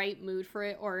be in the right mood for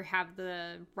it or have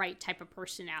the right type of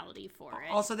personality for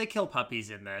it. Also, they kill puppies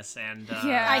in this, and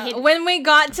yeah. When we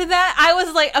got to that, I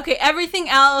was like, okay, everything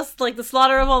else, like the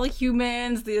slaughter of all the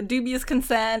humans, the dubious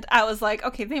consent, I was like,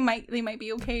 okay, they might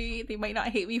be okay. They might not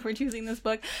hate me for choosing this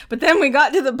book. But then we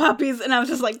got to the puppies, and I was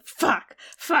just like, fuck.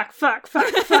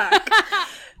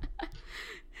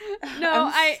 No,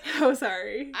 I'm so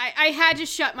sorry. I had to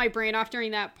shut my brain off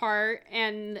during that part,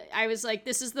 and I was like,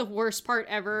 this is the worst part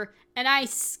ever, and I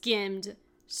skimmed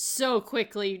so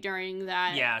quickly during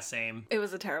that. Yeah, same. It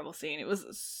was a terrible scene. It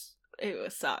was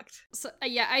sucked. So,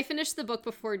 yeah, I finished the book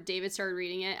before David started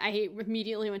reading it. I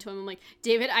immediately went to him. I'm like,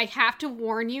 David, I have to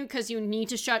warn you because you need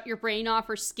to shut your brain off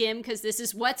or skim because this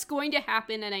is what's going to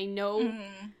happen, and I know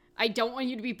I don't want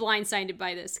you to be blindsided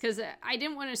by this because I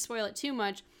didn't want to spoil it too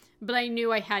much. But I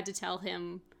knew I had to tell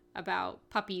him about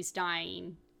puppies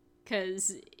dying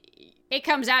because it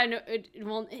comes out of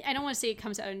well, I don't want to say it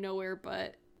comes out of nowhere,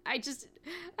 but I don't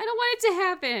want it to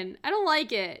happen. I don't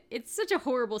like it. It's such a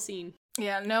horrible scene.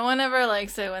 Yeah, no one ever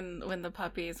likes it when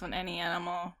any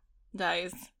animal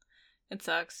dies. It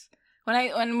sucks.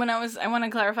 I want to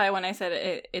clarify, when I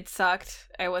said it sucked,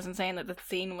 I wasn't saying that the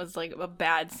scene was like a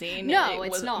bad scene. No, it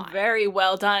it's was not. Very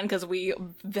well done because we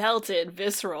felt it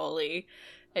viscerally.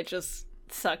 It just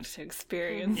sucked to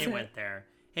experience It went there.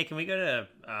 Hey, can we go to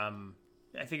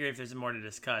I figure if there's more to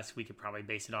discuss, we could probably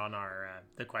base it on our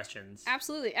the questions.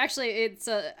 Absolutely. Actually,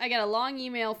 I got a long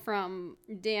email from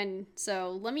Dan,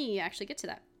 so let me actually get to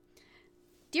that.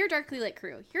 Dear Darkly Lit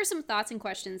Crew, here are some thoughts and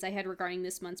questions I had regarding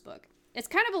this month's book. It's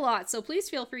kind of a lot, so please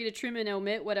feel free to trim and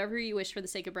omit whatever you wish for the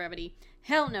sake of brevity.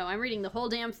 Hell no, I'm reading the whole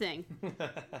damn thing.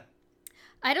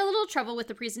 I had a little trouble with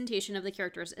the presentation of the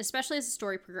characters, especially as the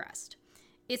story progressed.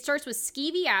 It starts with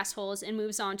skeevy assholes and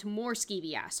moves on to more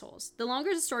skeevy assholes. The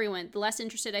longer the story went, the less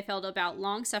interested I felt about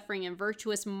long-suffering and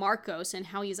virtuous Marcos and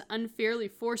how he's unfairly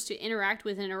forced to interact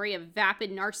with an array of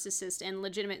vapid narcissists and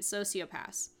legitimate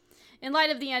sociopaths. In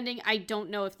light of the ending, I don't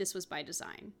know if this was by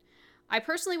design. I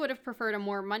personally would have preferred a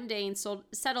more mundane,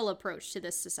 subtle approach to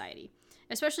this society.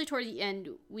 Especially toward the end,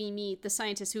 we meet the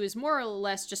scientist who is more or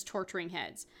less just torturing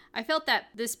heads. I felt that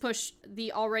this pushed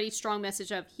the already strong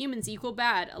message of humans equal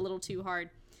bad a little too hard.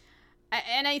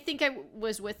 And I think I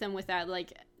was with them with that.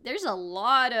 Like, there's a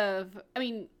lot of... I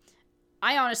mean,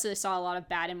 I honestly saw a lot of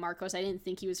bad in Marcos. I didn't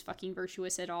think he was fucking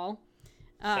virtuous at all.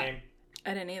 Same.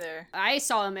 I didn't either. I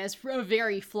saw him as a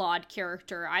very flawed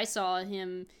character. I saw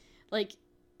him, like,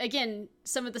 again,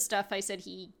 some of the stuff I said,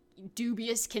 he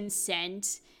dubious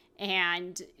consent,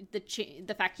 and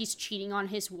the fact he's cheating on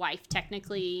his wife,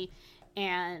 technically,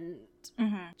 and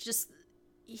just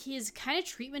his kind of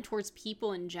treatment towards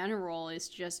people in general is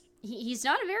just... He's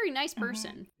not a very nice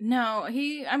person. No,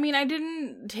 I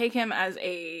didn't take him as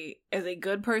a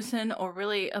good person or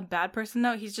really a bad person,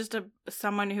 though. He's just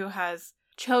someone who has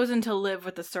chosen to live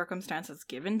with the circumstances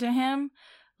given to him.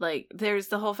 Like, there's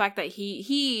the whole fact that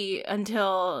he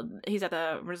until he's at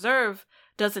the reserve,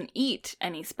 doesn't eat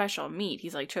any special meat.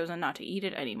 He's, like, chosen not to eat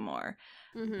it anymore.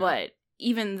 But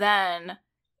even then,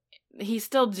 he's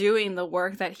still doing the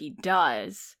work that he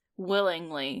does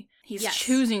willingly. He's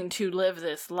choosing to live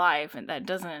this life, and that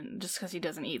doesn't, just because he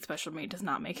doesn't eat special meat does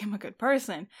not make him a good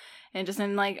person. And just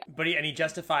in, like... But he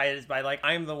justifies it by, like,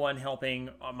 I'm the one helping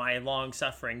my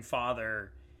long-suffering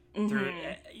father through,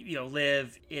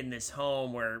 live in this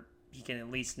home where he can at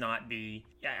least not be...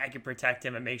 I can protect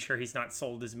him and make sure he's not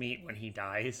sold as meat when he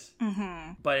dies.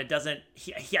 But it doesn't...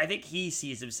 I think he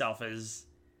sees himself as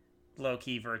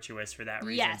low-key virtuous for that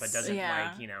reason, but doesn't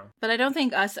But I don't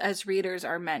think us as readers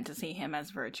are meant to see him as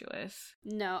virtuous.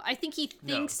 No, I think he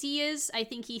thinks he is. I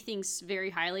think he thinks very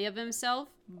highly of himself,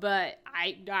 but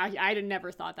I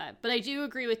never thought that. But I do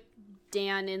agree with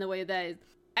Dan in the way that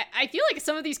I feel like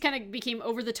some of these kind of became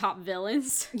over-the-top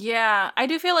villains. Yeah, I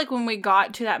do feel like when we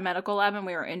got to that medical lab and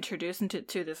we were introduced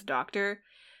to this doctor,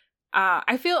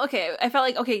 I felt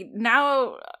like, okay,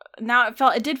 now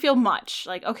it did feel much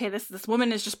like, okay, this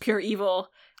woman is just pure evil,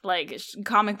 like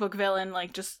comic book villain,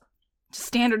 like just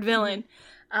standard villain.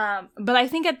 But I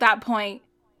think at that point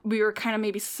we were kind of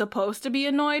maybe supposed to be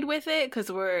annoyed with it, because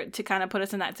we're to kind of put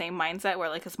us in that same mindset where,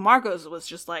 like, because Marcos was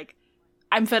just like,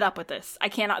 I'm fed up with this. I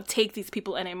cannot take these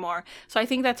people anymore. So I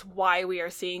think that's why we are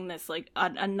seeing this, like,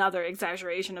 another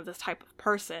exaggeration of this type of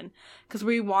person. Because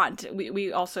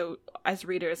we also, as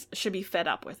readers, should be fed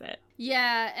up with it.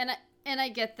 Yeah, and I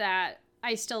get that.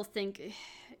 I still think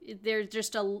they're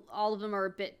just all of them are a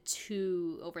bit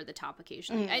too over the top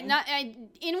occasionally.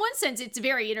 In one sense, it's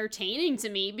very entertaining to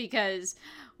me, because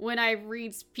when I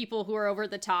read people who are over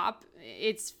the top,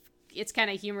 it's kind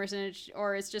of humorous,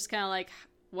 or it's just kind of like,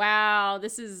 wow,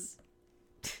 this is...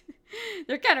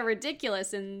 they're kind of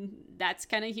ridiculous, and that's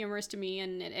kind of humorous to me,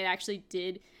 and it actually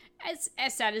did, as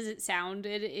sad as it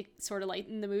sounded, it sort of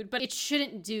lightened the mood, but it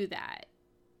shouldn't do that.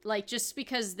 Like, just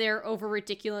because they're over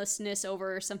ridiculousness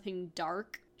over something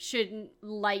dark shouldn't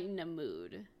lighten a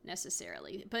mood,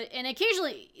 necessarily. And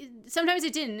occasionally, sometimes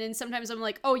it didn't, and sometimes I'm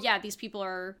like, oh yeah, these people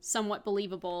are somewhat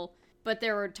believable, but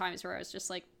there were times where I was just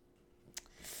like,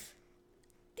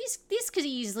 these could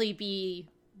easily be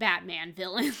Batman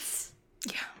villains.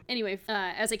 Yeah. Anyway,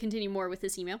 as I continue more with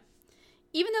this email,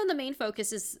 even though the main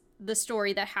focus is the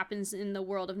story that happens in the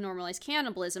world of normalized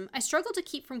cannibalism, I struggle to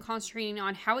keep from concentrating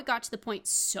on how it got to the point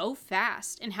so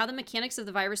fast and how the mechanics of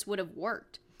the virus would have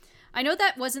worked. I know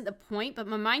that wasn't the point, but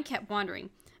my mind kept wandering.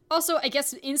 Also, I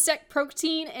guess insect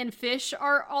protein and fish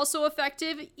are also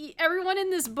effective. Everyone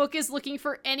in this book is looking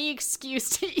for any excuse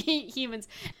to eat humans.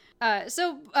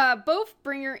 So both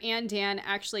Bringer and Dan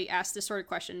actually asked this sort of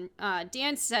question.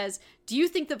 Dan says, do you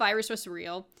think the virus was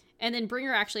real? And then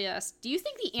Bringer actually asked, do you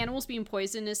think the animals being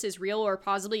poisonous is real or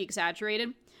possibly exaggerated?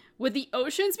 Would the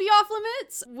oceans be off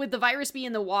limits? Would the virus be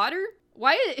in the water?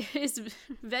 Why is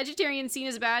vegetarian seen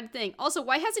as a bad thing? Also,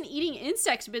 why hasn't eating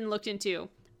insects been looked into?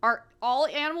 Are all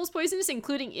animals poisonous,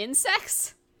 including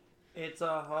insects? It's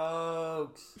a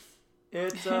hoax.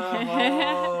 It's a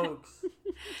hoax.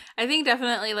 I think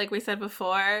definitely, like we said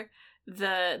before,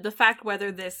 the fact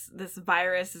whether this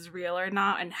virus is real or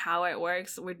not and how it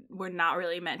works, we're not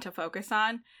really meant to focus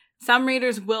on. Some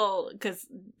readers will, because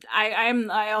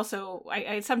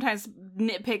I sometimes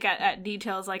nitpick at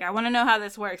details, like I want to know how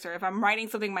this works, or if I'm writing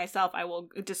something myself, I will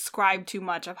describe too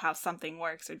much of how something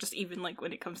works, or just even like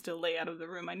when it comes to layout of the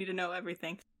room, I need to know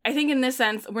everything. I think in this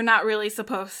sense, we're not really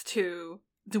supposed to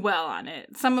dwell on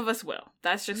it. Some of us will.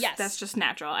 That's Yes. just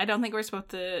natural. I don't think we're supposed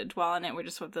to dwell on it. We're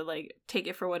just supposed to like take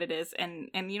it for what it is and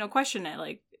question it.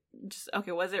 Like, just,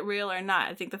 okay, was it real or not?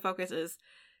 I think the focus is,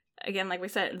 again, like we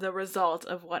said, the result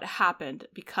of what happened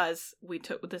because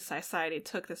this society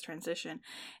took this transition.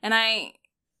 And I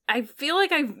feel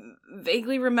like I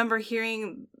vaguely remember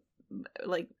hearing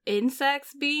like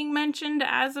insects being mentioned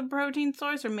as a protein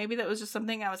source, or maybe that was just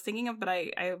something I was thinking of, but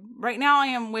I right now I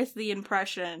am with the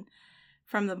impression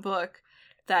from the book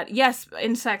that yes,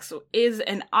 insects is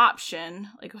an option,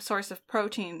 like a source of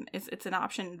protein. It's an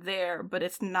option there, but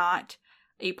it's not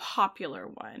a popular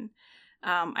one.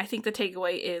 I think the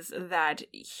takeaway is that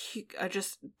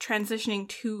just transitioning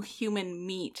to human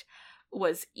meat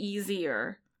was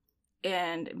easier,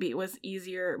 and it was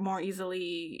more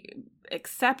easily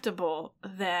acceptable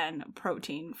than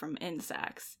protein from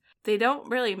insects. They don't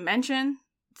really mention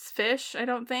fish, I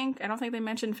don't think. I don't think they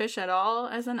mention fish at all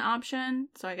as an option.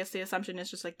 So I guess the assumption is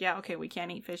just like, yeah, okay, we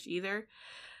can't eat fish either.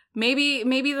 Maybe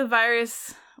the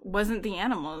virus wasn't the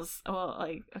animals. Well,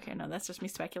 like, okay, no, that's just me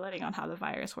speculating on how the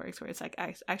virus works, where it's like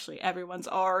actually everyone's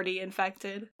already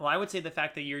infected. Well, I would say the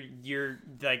fact that you're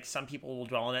like, some people will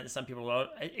dwell on it and some people won't.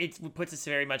 It puts us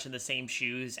very much in the same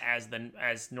shoes as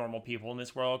normal people in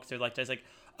this world, because they're like, just like,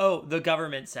 oh, the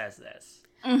government says this,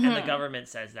 and the government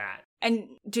says that. And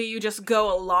do you just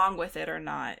go along with it or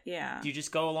not? Yeah. Do you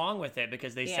just go along with it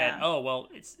because they said, oh, well,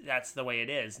 that's the way it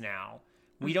is now.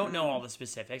 We don't know all the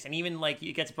specifics. And even, like,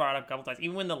 it gets brought up a couple times.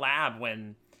 Even in the lab,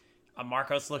 when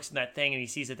Marcos looks in that thing and he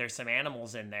sees that there's some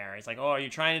animals in there, he's like, oh, are you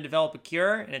trying to develop a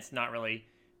cure? And it's not really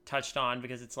touched on,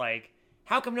 because it's like,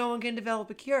 how come no one can develop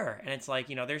a cure? And it's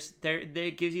like,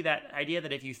 it gives you that idea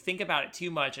that if you think about it too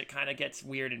much, it kind of gets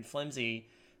weird and flimsy.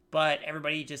 But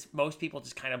most people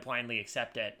just kind of blindly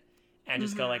accept it and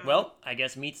just go like, well, I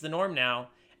guess meat's the norm now.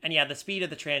 And yeah, the speed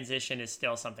of the transition is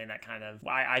still something that kind of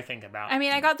I think about. I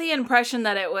mean, I got the impression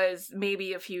that it was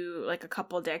maybe a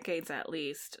couple decades at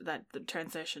least that the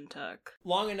transition took.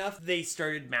 Long enough they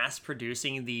started mass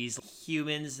producing these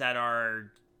humans that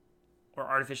are, or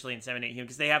artificially inseminated humans,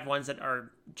 because they have ones that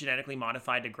are genetically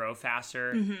modified to grow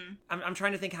faster. Mm-hmm. I'm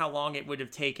trying to think how long it would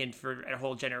have taken for a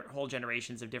whole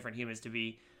generations of different humans to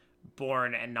be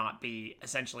born and not be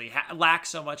essentially lack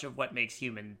so much of what makes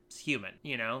humans human,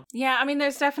 Yeah, I mean,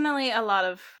 there's definitely a lot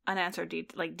of unanswered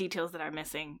details that are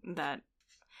missing. That,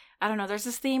 I don't know, there's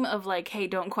this theme of like, hey,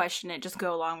 don't question it, just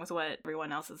go along with what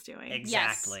everyone else is doing.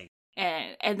 Exactly.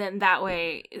 Yes. And then that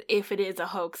way, if it is a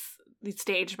hoax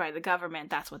staged by the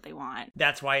government, that's what they want.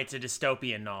 That's why it's a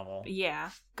dystopian novel. Yeah,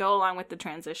 go along with the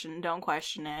transition, don't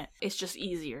question it. It's just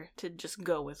easier to just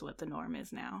go with what the norm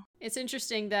is now. It's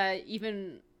interesting that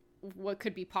even what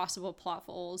could be possible plot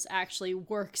holes actually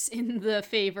works in the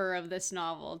favor of this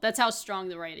novel. That's how strong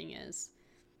the writing is.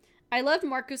 I loved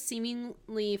Marcos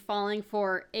seemingly falling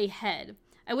for a head.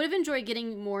 I would have enjoyed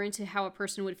getting more into how a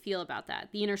person would feel about that.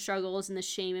 The inner struggles and the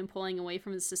shame in pulling away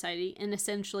from the society and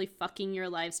essentially fucking your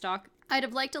livestock. I'd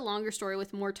have liked a longer story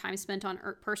with more time spent on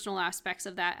personal aspects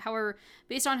of that. However,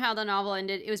 based on how the novel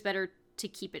ended, it was better to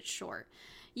keep it short.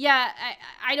 Yeah,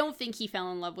 I don't think he fell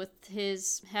in love with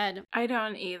his head. I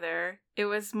don't either. It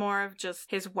was more of just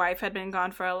his wife had been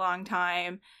gone for a long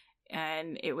time,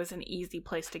 and it was an easy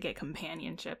place to get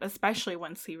companionship, especially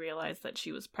once he realized that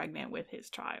she was pregnant with his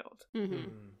child. Mm-hmm.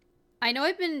 I know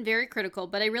I've been very critical,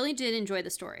 but I really did enjoy the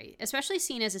story, especially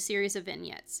seen as a series of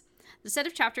vignettes. The set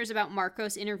of chapters about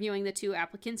Marcos interviewing the 2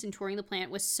 applicants and touring the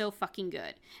plant was so fucking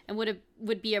good, and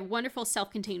would be a wonderful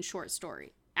self-contained short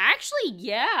story. Actually,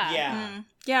 yeah.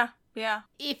 Yeah.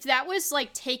 If that was,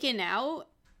 like, taken out,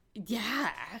 yeah,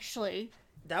 actually.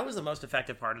 That was the most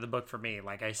effective part of the book for me,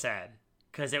 like I said.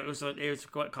 Because it was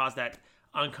what caused that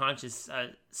unconscious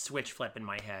switch flip in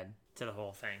my head to the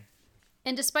whole thing.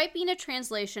 And despite being a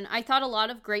translation, I thought a lot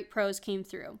of great prose came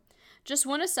through. Just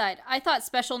one aside, I thought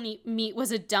special meat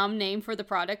was a dumb name for the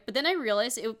product, but then I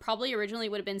realized it probably originally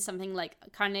would have been something like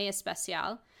carne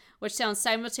especial, which sounds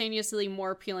simultaneously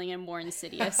more appealing and more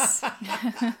insidious.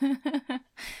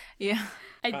 Yeah.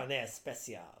 Carne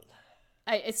especial.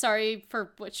 Sorry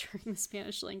for butchering the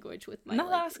Spanish language with my... No,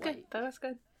 that was good. That was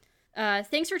good.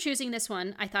 Thanks for choosing this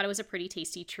one. I thought it was a pretty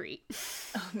tasty treat.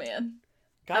 Oh, man.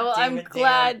 God damn it,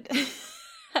 glad...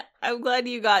 I'm glad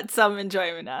you got some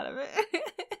enjoyment out of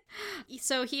it.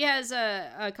 So he has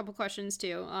a couple questions,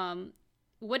 too.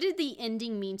 What did the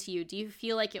ending mean to you? Do you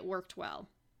feel like it worked well?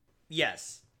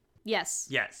 Yes.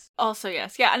 Also,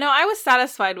 yes. Yeah, no, I was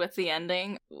satisfied with the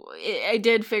ending. I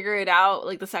did figure it out,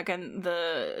 like, the second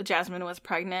the Jasmine was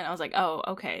pregnant. I was like, oh,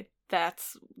 okay,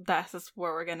 that's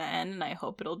where we're gonna end, and I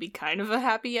hope it'll be kind of a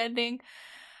happy ending.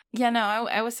 Yeah, no,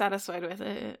 I was satisfied with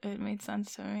it. It made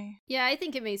sense to me. Yeah, I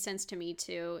think it made sense to me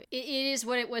too. It is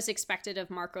what it was expected of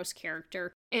Marco's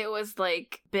character. It was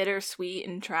like bittersweet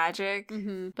and tragic,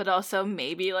 but also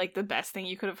maybe like the best thing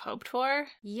you could have hoped for.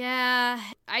 Yeah,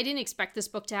 I didn't expect this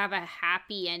book to have a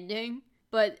happy ending,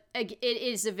 but it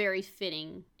is a very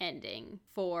fitting ending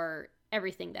for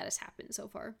everything that has happened so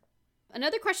far.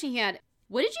 Another question he had: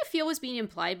 what did you feel was being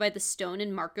implied by the stone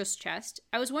in Marco's chest?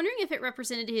 I was wondering if it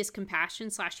represented his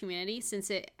compassion/humanity,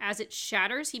 since as it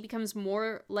shatters, he becomes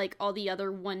more like all the other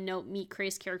one-note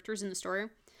meat-crazed characters in the story,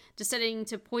 deciding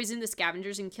to poison the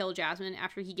scavengers and kill Jasmine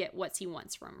after he get what he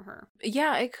wants from her.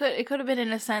 Yeah, it could have been,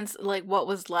 in a sense, like what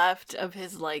was left of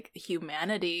his like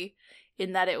humanity,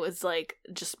 in that it was like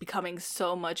just becoming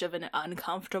so much of an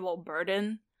uncomfortable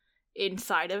burden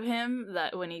inside of him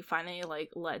that when he finally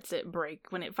like lets it break,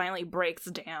 when it finally breaks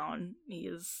down,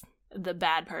 he's the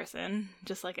bad person,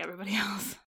 just like everybody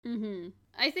else.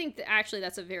 I think actually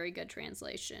that's a very good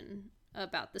translation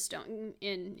about the stone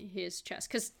in his chest,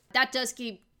 because that does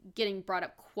keep getting brought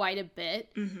up quite a bit.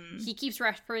 He keeps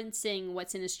referencing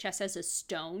what's in his chest as a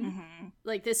stone.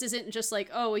 Like, this isn't just like,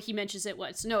 oh, he mentions it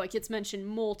once. No, it gets mentioned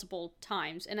multiple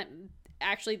times, and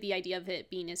actually the idea of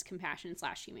it being his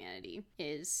compassion/humanity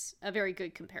is a very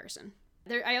good comparison.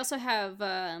 I also have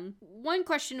one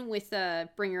question with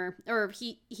Bringer, or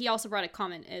he also brought a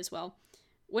comment as well.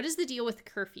 What is the deal with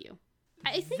curfew?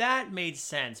 I think that made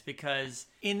sense, because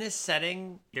in this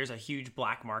setting, there's a huge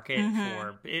black market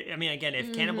for, I mean, again,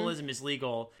 if cannibalism is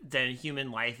legal, then human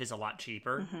life is a lot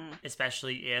cheaper,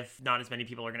 especially if not as many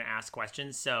people are going to ask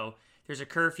questions. So there's a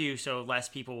curfew, so less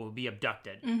people will be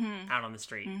abducted out on the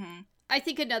street. I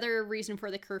think another reason for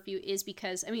the curfew is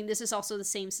because, I mean, this is also the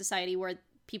same society where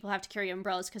people have to carry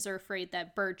umbrellas because they're afraid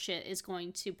that bird shit is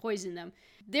going to poison them.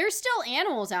 There's still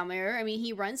animals out there. I mean,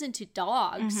 he runs into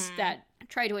dogs that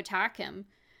try to attack him.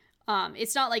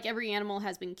 It's not like every animal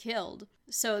has been killed.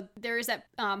 So there is that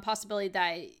possibility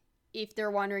that if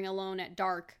they're wandering alone at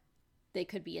dark, they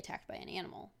could be attacked by an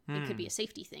animal. It could be a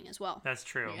safety thing as well. That's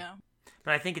true. Yeah.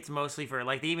 But I think it's mostly for,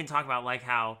 like, they even talk about, like,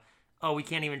 how, oh, we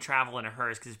can't even travel in a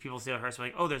hearse, because people steal a hearse,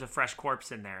 like, oh, there's a fresh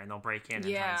corpse in there, and they'll break in and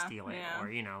try and steal it, or,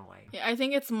 you know, like... Yeah, I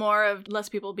think it's more of less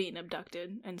people being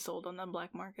abducted and sold on the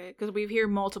black market, because we hear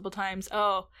multiple times,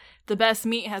 oh, the best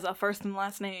meat has a first and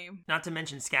last name. Not to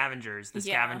mention scavengers. The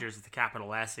scavengers with the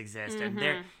capital S exist, and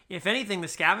they're, if anything, the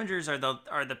scavengers are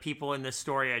the people in this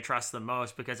story I trust the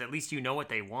most, because at least you know what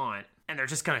they want, and they're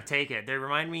just gonna take it. They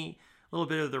remind me a little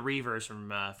bit of the Reavers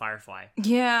from Firefly.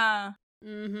 Yeah.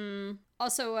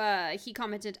 Also, he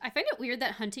commented, I find it weird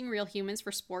that hunting real humans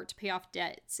for sport to pay off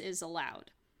debts is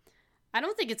allowed. I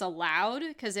don't think it's allowed,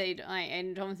 because I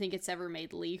don't think it's ever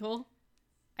made legal.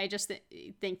 I just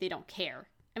think they don't care.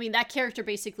 I mean, that character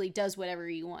basically does whatever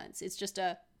he wants. It's just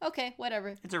okay,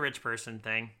 whatever. It's a rich person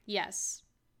thing. Yes.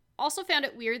 Also found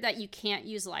it weird that you can't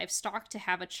use livestock to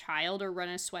have a child or run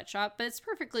a sweatshop, but it's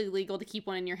perfectly legal to keep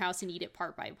one in your house and eat it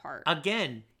part by part.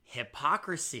 Again,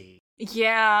 hypocrisy.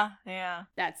 Yeah.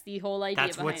 That's the whole idea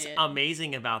That's behind what's it.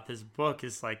 amazing about this book,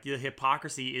 is like the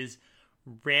hypocrisy is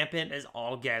rampant as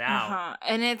all get out.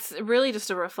 And it's really just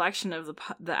a reflection of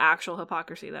the actual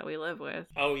hypocrisy that we live with.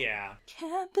 Oh, yeah.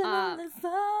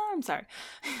 Capitalism. I'm sorry.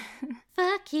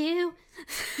 Fuck you.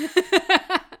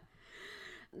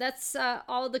 That's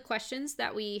all the questions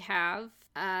that we have.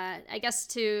 I guess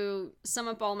to sum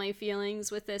up all my feelings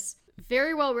with this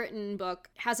very well written book,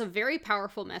 has a very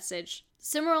powerful message.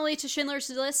 Similarly to Schindler's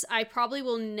List, I probably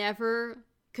will never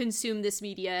consume this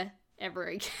media ever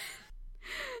again.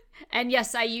 And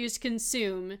yes, I used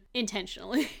consume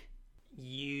intentionally.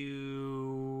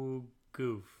 You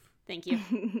goof. Thank you.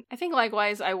 I think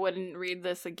likewise, I wouldn't read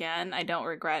this again. I don't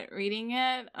regret reading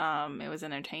it. It was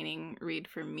an entertaining read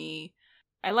for me.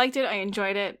 I liked it. I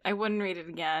enjoyed it. I wouldn't read it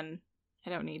again. I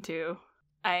don't need to.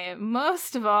 I,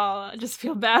 most of all, just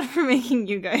feel bad for making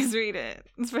you guys read it,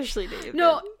 especially David.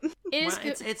 No, it is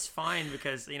good. It's fine,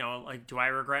 because, you know, like, do I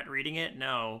regret reading it?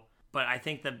 No. But I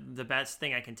think the best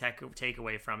thing I can take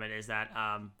away from it is that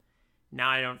now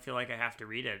I don't feel like I have to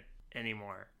read it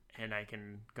anymore, and I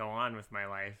can go on with my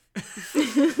life.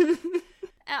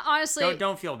 Honestly,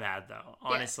 don't feel bad though.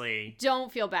 Honestly,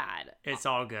 don't feel bad. It's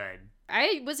all good.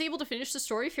 I was able to finish the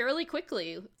story fairly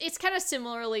quickly. It's kind of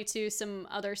similarly to some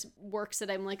other works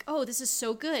that I'm like, oh, this is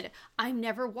so good, I'm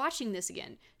never watching this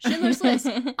again. Schindler's List,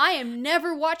 I am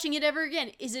never watching it ever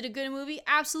again. Is it a good movie?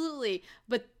 Absolutely.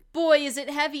 But boy, is it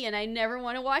heavy, and I never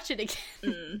want to watch it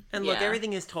again. And look,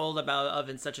 everything is told of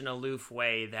in such an aloof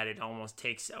way that it almost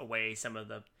takes away some of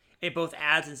the... It both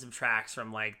adds and subtracts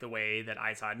from, like, the way that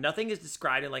I saw it. Nothing is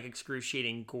described in, like,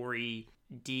 excruciating, gory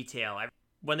detail.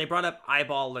 when they brought up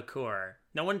eyeball liqueur,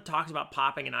 no one talks about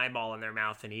popping an eyeball in their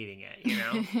mouth and eating it, you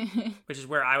know? Which is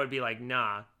where I would be like,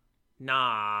 nah.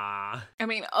 I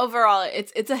mean, overall,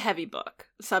 it's a heavy book.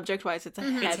 Subject-wise, it's a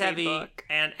heavy book.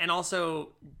 And also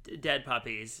dead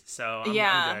puppies, so I'm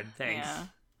good. Thanks. Yeah.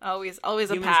 Always a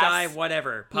Humans pass. die,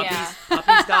 whatever. Puppies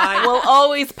die. We'll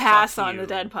always pass Fuck on you. the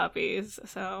dead puppies,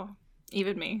 so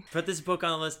even me. Put this book on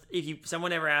the list. If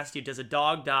someone ever asked you, does a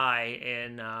dog die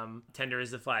in Tender is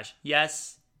the Flesh?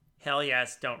 Yes. Hell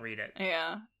yes. Don't read it.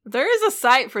 Yeah. There is a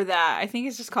site for that. I think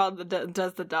it's just called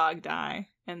Does the Dog Die?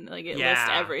 And like it lists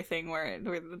everything where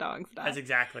the dogs die. That's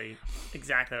exactly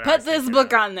what I Put was this thinking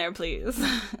book of. on there, please.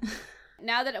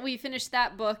 Now that we finished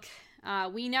that book,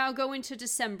 we now go into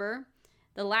December,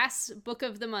 the last book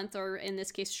of the month, or in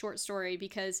this case, short story,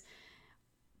 because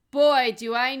boy,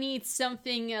 do I need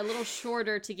something a little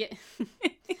shorter to get.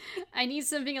 I need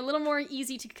something a little more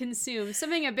easy to consume,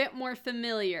 something a bit more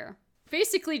familiar.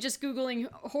 Basically, just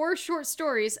Googling horror short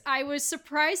stories, I was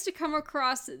surprised to come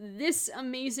across this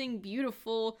amazing,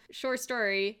 beautiful short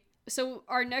story. So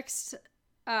our next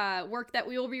work that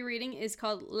we will be reading is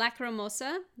called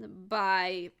Lacrimosa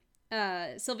by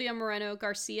Silvia Moreno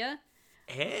Garcia.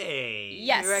 Hey.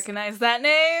 Yes. You recognize that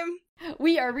name?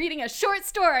 We are reading a short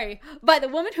story by the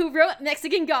woman who wrote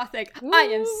Mexican Gothic. Woo. I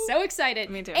am so excited.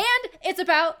 Me too. And it's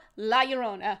about La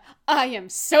Llorona. I am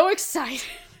so excited.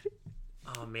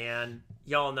 Oh, man.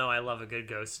 Y'all know I love a good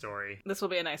ghost story. This will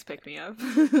be a nice pick-me-up.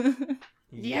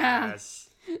 Yeah. Yes.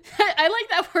 I like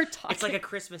that we're talking. It's like a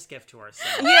Christmas gift to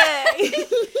ourselves. Yay!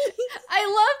 I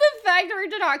love the fact that we're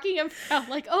talking about,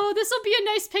 like, oh, this will be a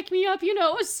nice pick-me-up, you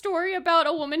know, a story about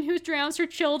a woman who drowns her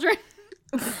children.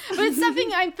 But it's something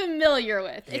I'm familiar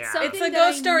with. It's Yeah. something It's a that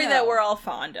ghost I story know. that we're all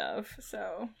fond of,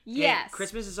 so... Yes. Hey,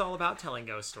 Christmas is all about telling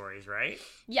ghost stories, right?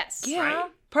 Yes. Yeah. Right?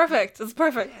 Perfect. It's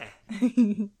perfect.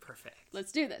 Yeah. Perfect.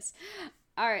 Let's do this.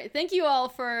 All right. Thank you all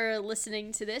for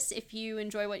listening to this. If you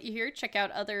enjoy what you hear, check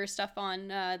out other stuff on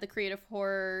the Creative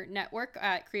Horror Network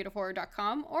at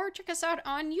creativehorror.com, or check us out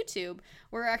on YouTube.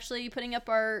 We're actually putting up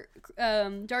our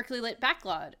darkly lit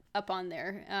backlog up on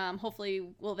there.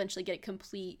 Hopefully, we'll eventually get it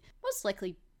complete, most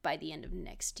likely by the end of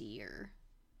next year.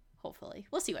 Hopefully.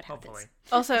 We'll see what happens. Hopefully.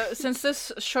 Also, since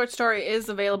this short story is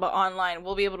available online,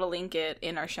 we'll be able to link it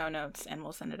in our show notes, and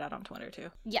we'll send it out on Twitter,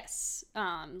 too. Yes.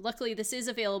 Luckily, this is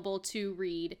available to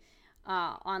read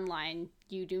online.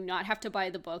 You do not have to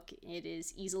buy the book. It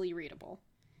is easily readable.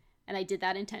 And I did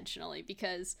that intentionally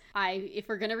because if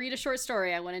we're going to read a short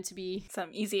story, I want it to be... Some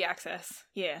easy access.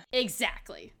 Yeah.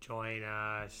 Exactly. Join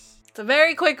us. It's a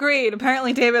very quick read.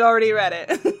 Apparently, David already read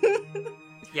it.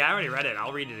 Yeah, I already read it.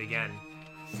 I'll read it again.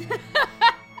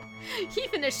 He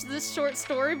finished this short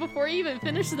story before he even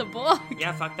finished the book.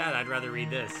 Yeah, fuck that. I'd rather read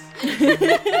this.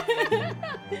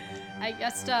 I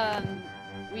guess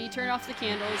we turn off the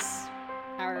candles.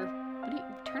 Turn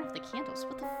off the candles?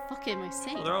 What the fuck am I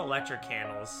saying? Well, they're all electric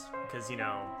candles because, you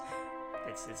know,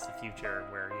 it's the future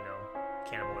where, you know,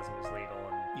 cannibalism is legal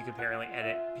and you can apparently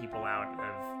edit people out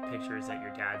of pictures at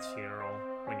your dad's funeral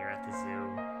when you're at the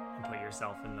zoo and put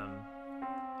yourself in them,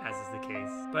 as is the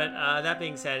case. But that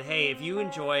being said, hey, if you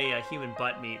enjoy human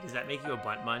butt meat, does that make you a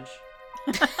butt munch?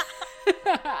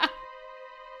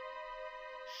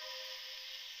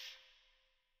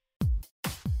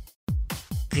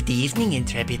 Good evening,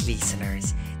 intrepid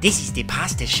listeners. This is the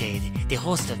Pasta Shade, the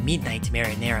host of Midnight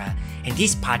Marinara, and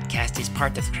this podcast is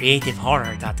part of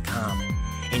CreativeHorror.com,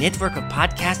 a network of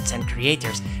podcasts and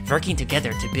creators working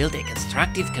together to build a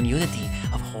constructive community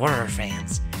of horror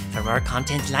fans. For more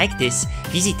content like this,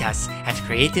 visit us at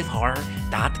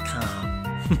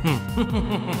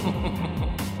CreativeHorror.com.